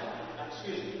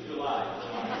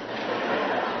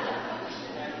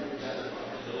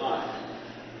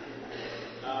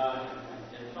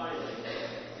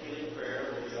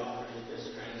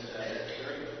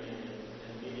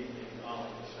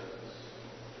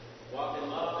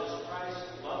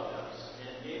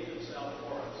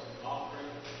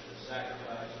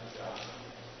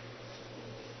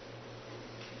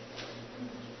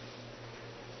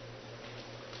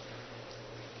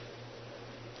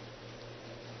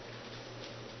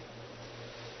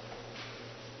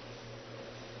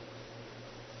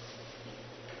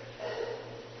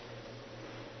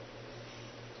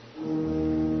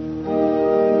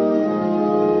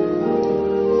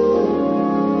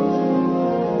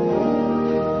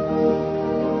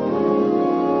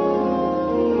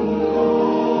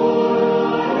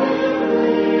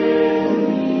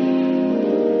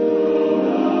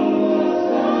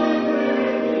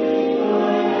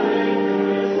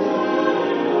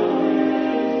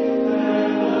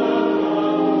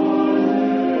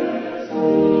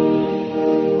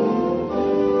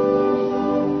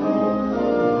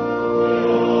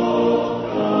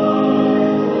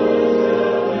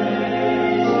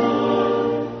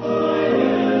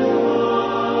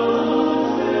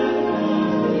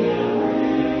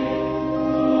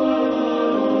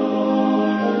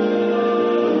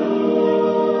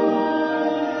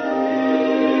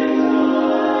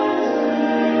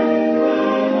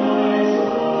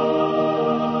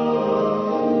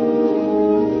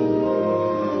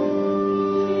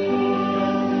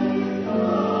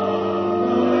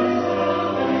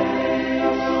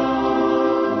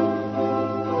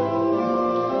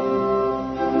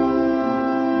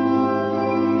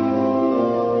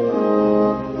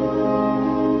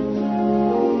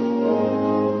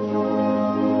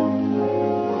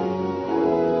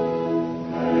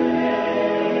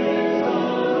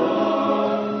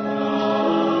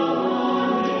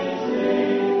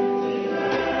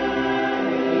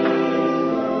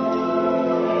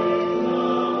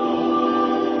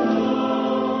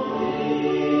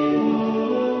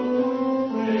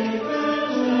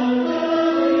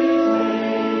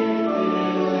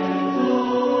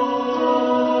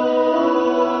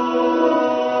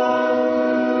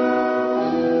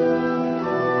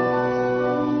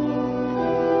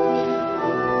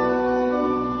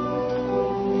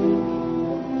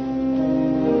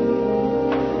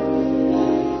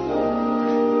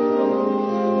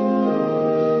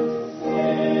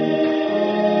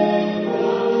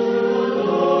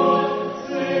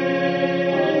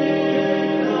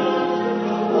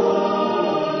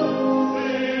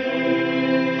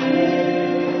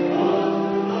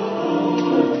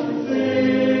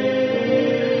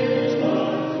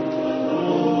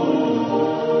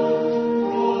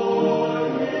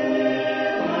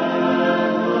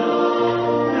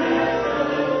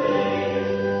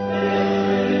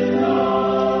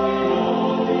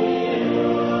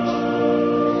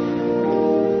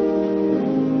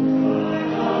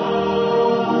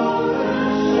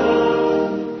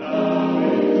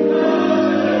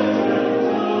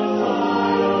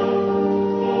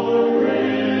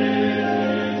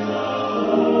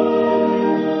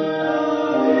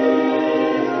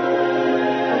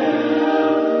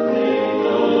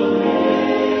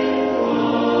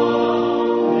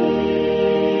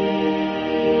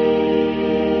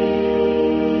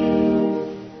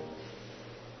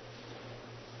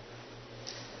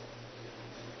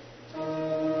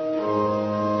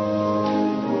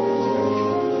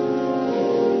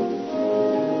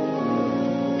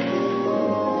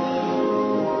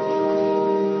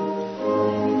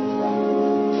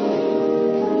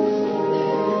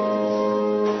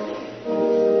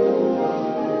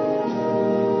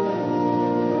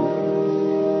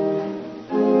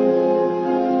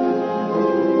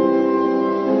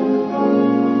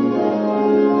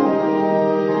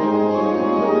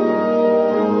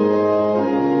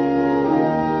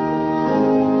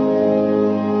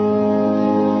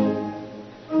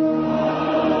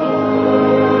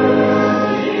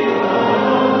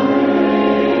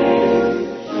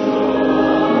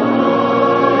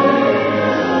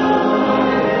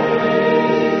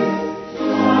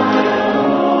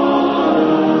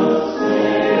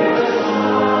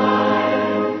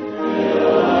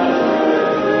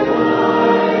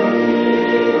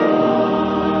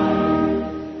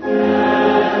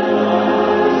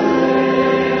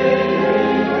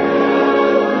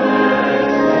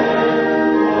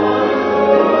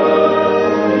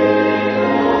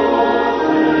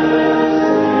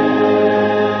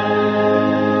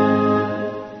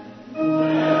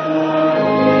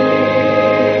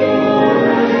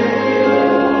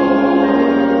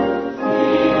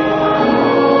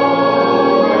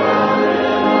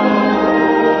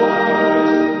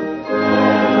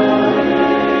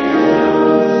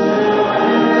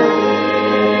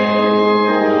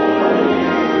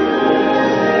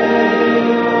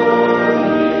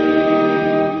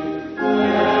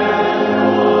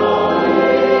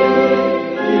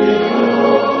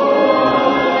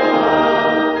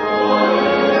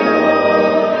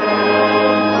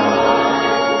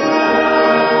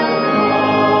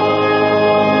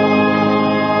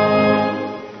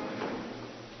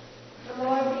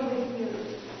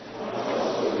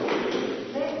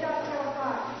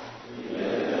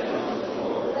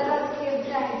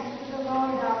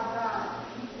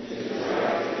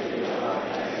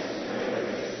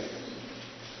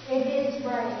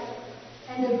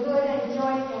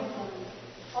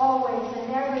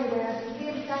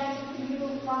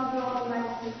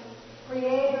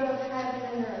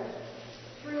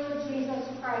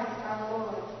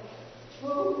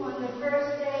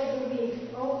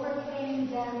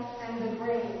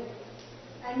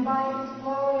and by his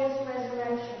glorious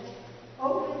resurrection,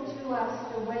 open to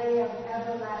us the way of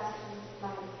everlasting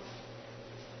life.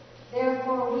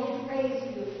 Therefore we praise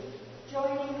you,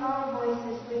 joining our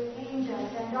voices with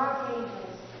angels and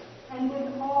archangels, and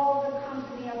with all the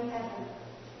company of heaven,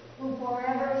 who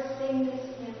forever sing this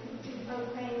hymn to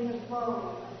proclaim the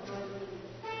glory of your name.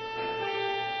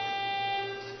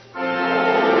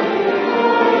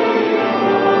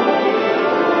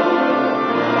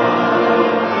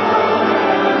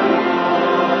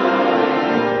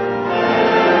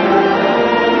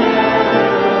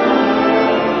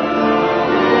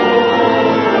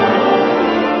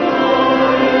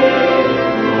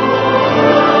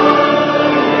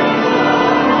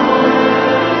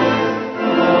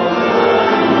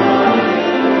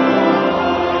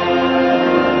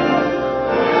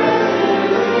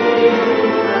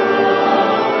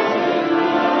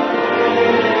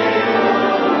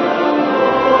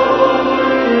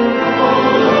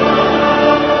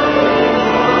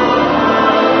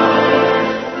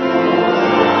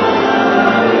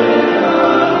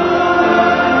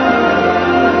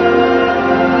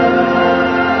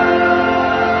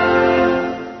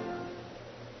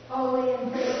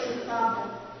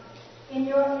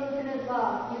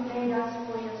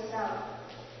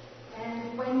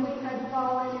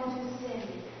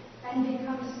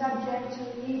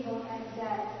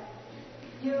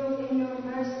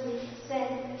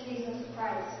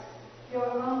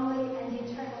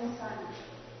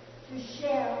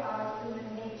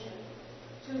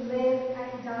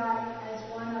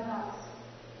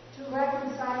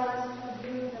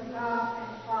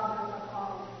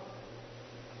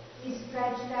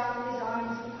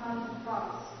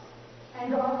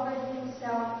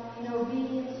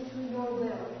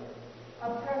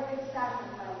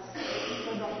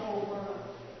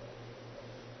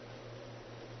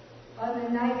 On the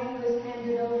night he was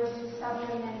handed over to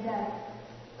suffering and death,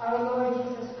 our Lord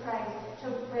Jesus Christ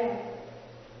took bread,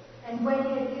 and when he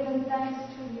had given thanks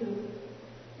to you,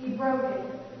 he broke it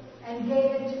and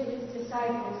gave it to his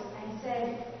disciples and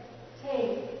said,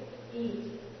 "Take,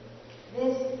 eat.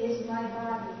 This is my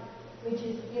body, which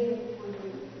is given for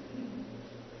you.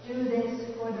 Do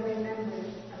this for the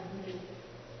remembrance of me."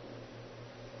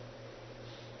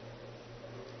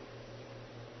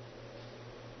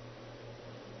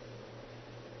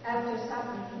 After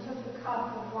supper, he took a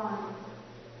cup of wine,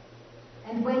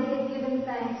 and when he had given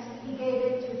thanks, he gave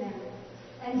it to them,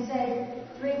 and said,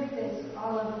 "Drink this,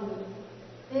 all of you.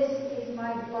 This is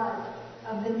my blood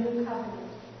of the new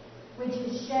covenant, which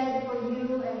is shed for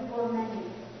you and for many,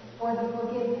 for the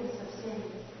forgiveness of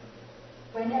sins.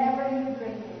 Whenever you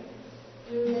drink it,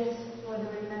 do this for the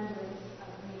remembrance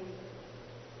of me."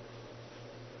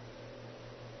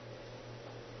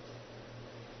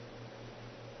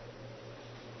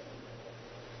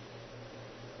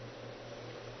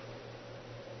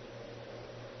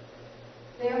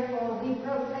 Therefore, we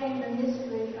proclaim the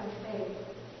mystery of faith.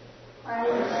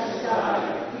 Christ has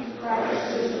died,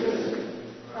 Christ is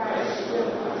risen, Christ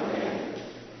will come again.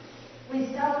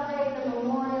 We celebrate the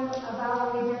memorial of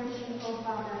our redemption, O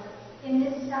Father, in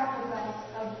this sacrifice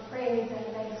of praise and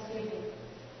thanksgiving.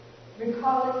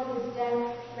 Recalling his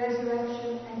death,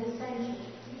 resurrection, and ascension,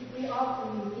 we offer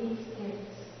you these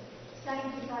gifts.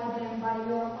 Sanctify them by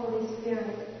your Holy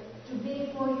Spirit, to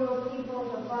be for your people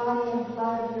the body and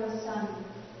blood of your Son,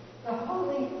 the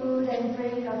holy food and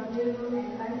drink of new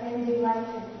and unending life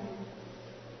in him.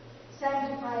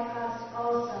 Sanctify us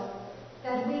also,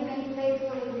 that we may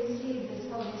faithfully receive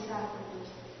this holy sacrament,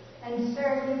 and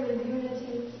serve you in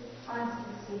unity,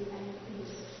 constancy, and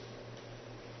peace.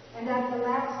 And at the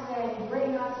last day,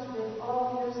 bring us with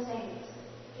all your saints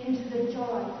into the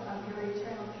joy of your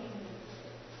eternal kingdom.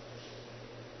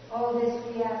 All this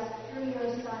we ask through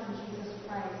your Son, Jesus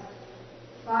Christ,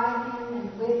 by him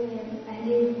and with him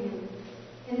and in him,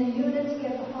 in the unity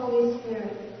of the Holy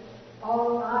Spirit.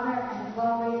 All honor and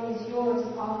glory is yours,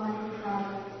 Almighty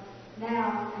Father,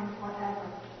 now and forever.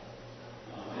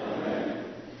 Amen.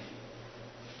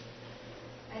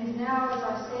 And now, as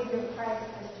our Savior Christ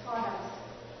has taught us,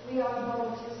 we are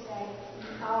bold to say,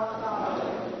 "Our Father,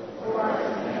 who art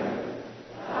in heaven,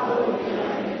 hallowed be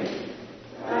thy name.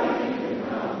 Thy kingdom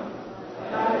come,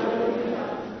 thy will be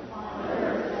done, on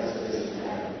earth as it is in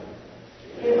heaven.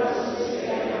 Give us this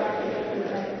day our daily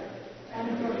bread, and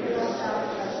forgive us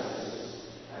our trespasses,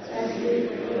 as we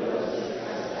forgive those who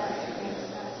trespass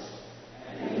against us.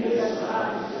 And lead us not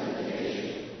into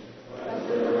temptation, but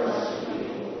deliver us from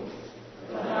evil.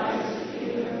 For thine is the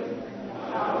kingdom, and the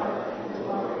power, and the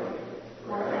glory,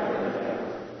 forever and ever.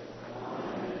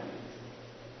 Amen."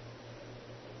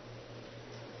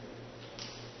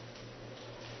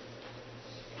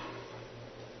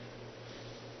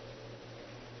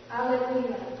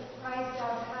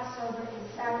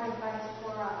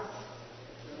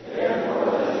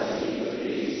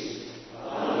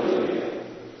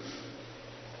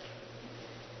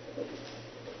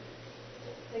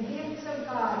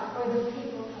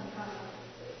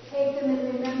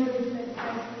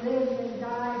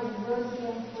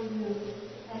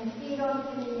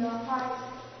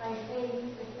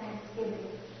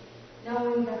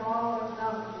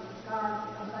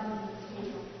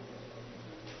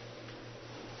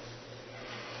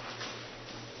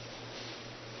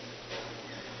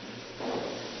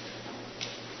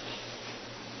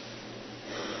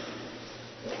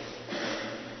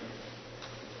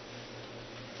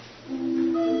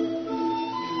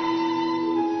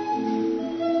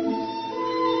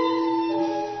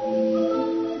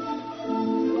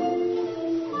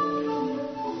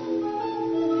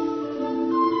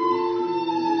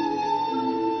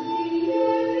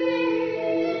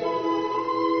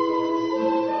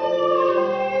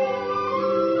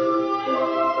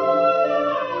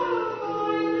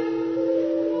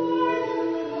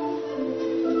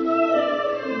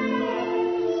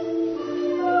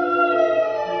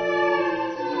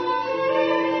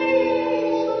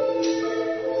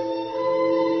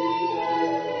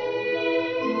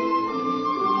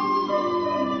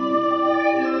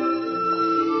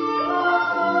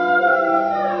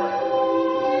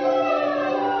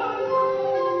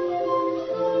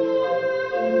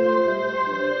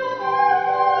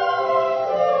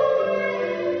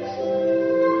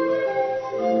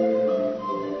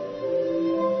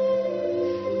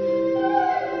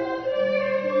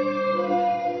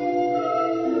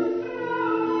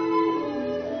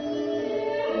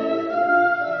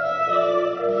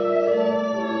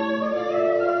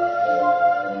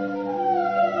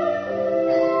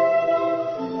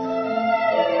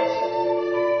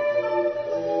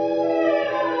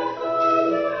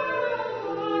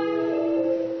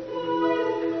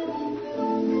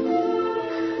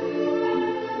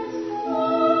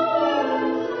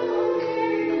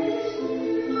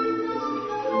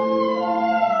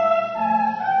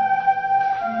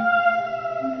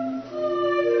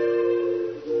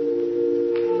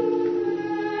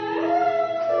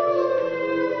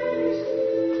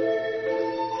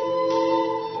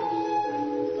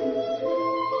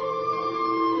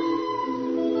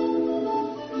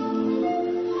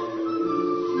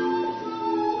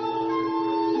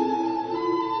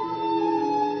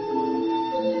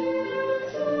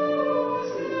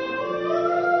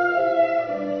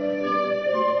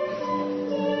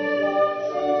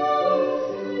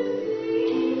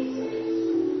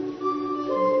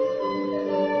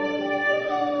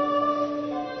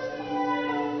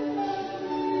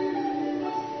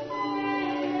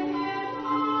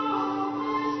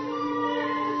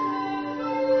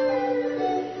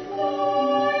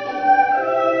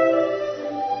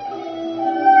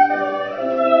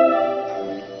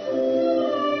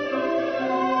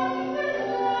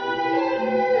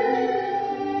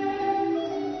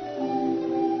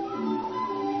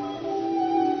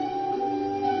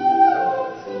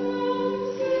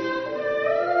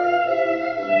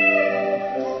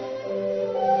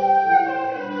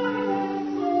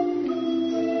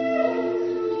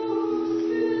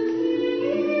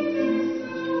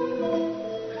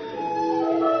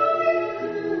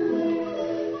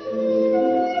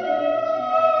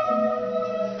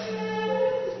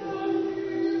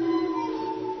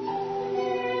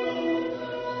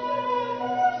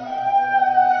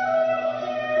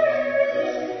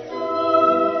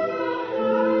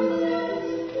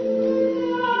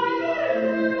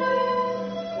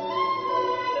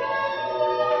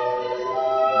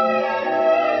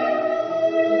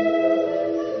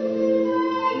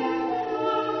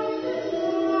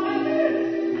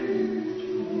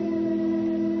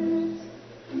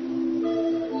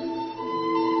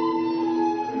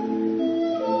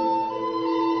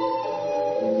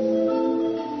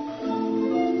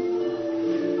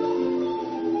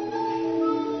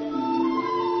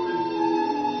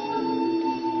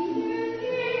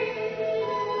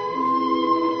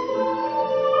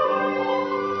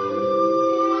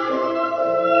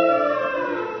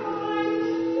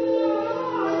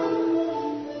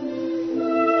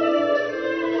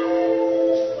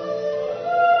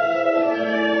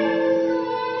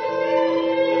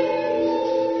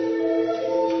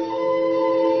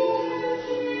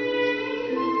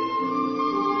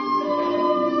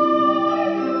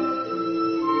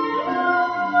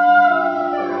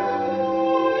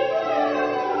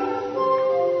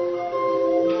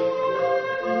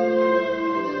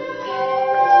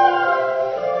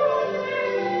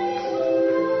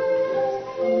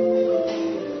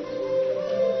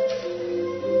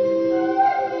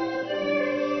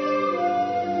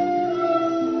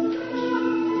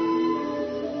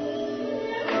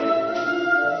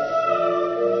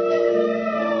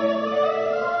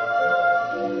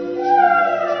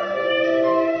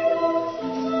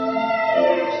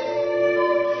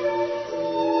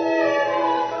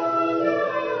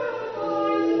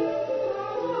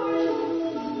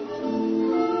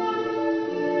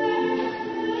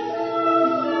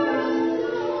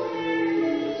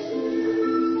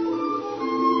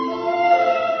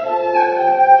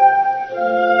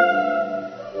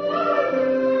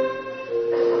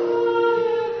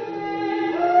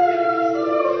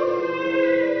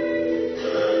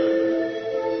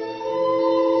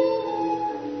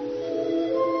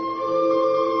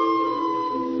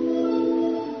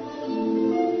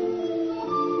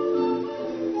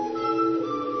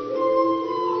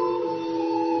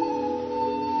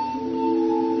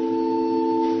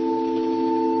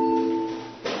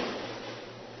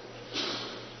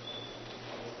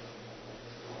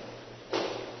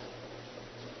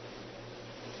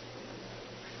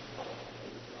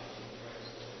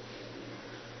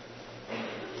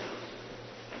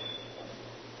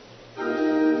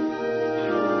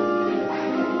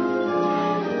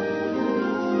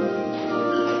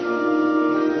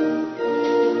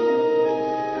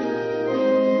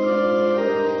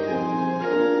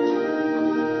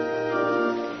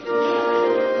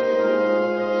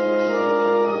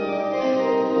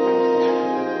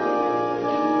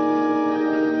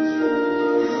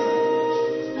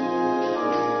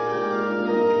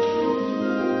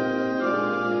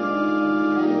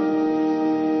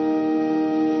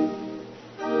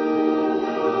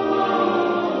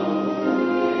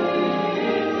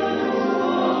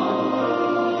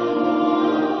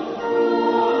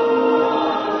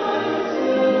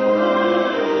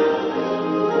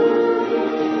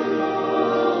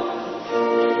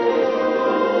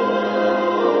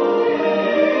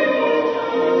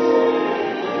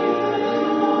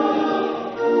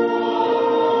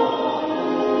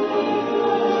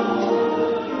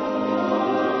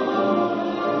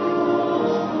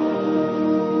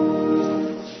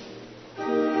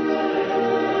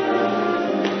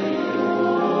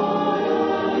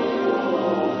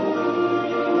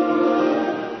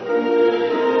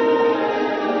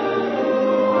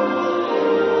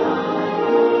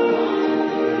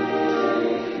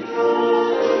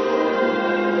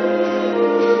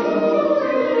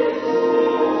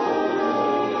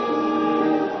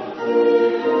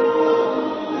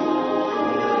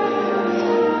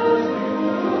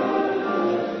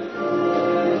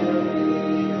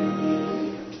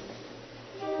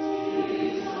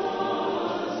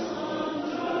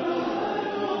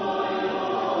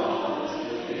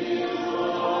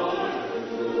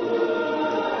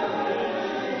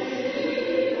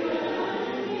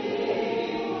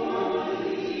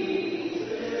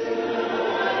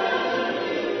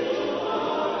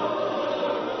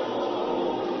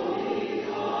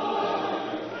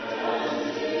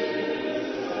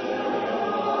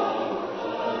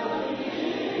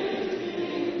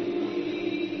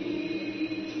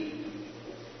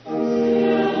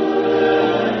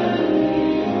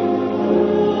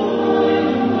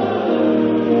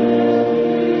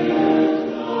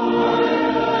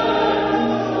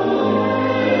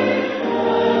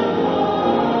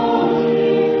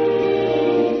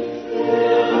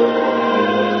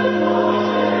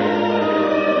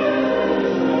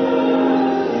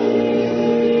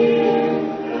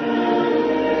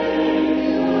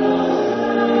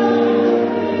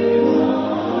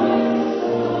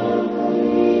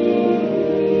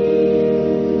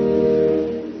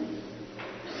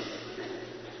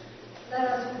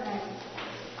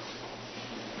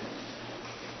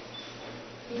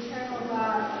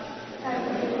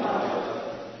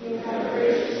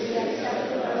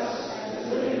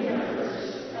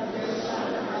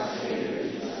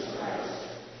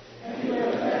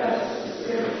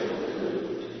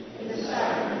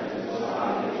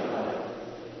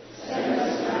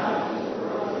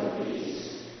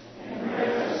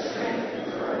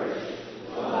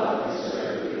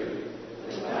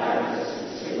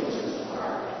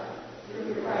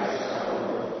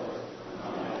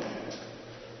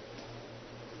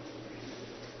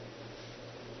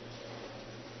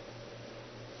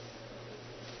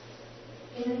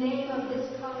 In the name of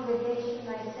this congregation,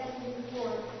 I send you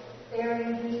forth,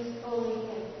 bearing these holy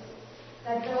gifts,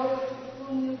 that those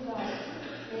whom you love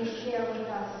may share with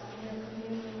us in the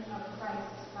communion of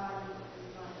Christ's body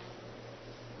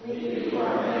and blood.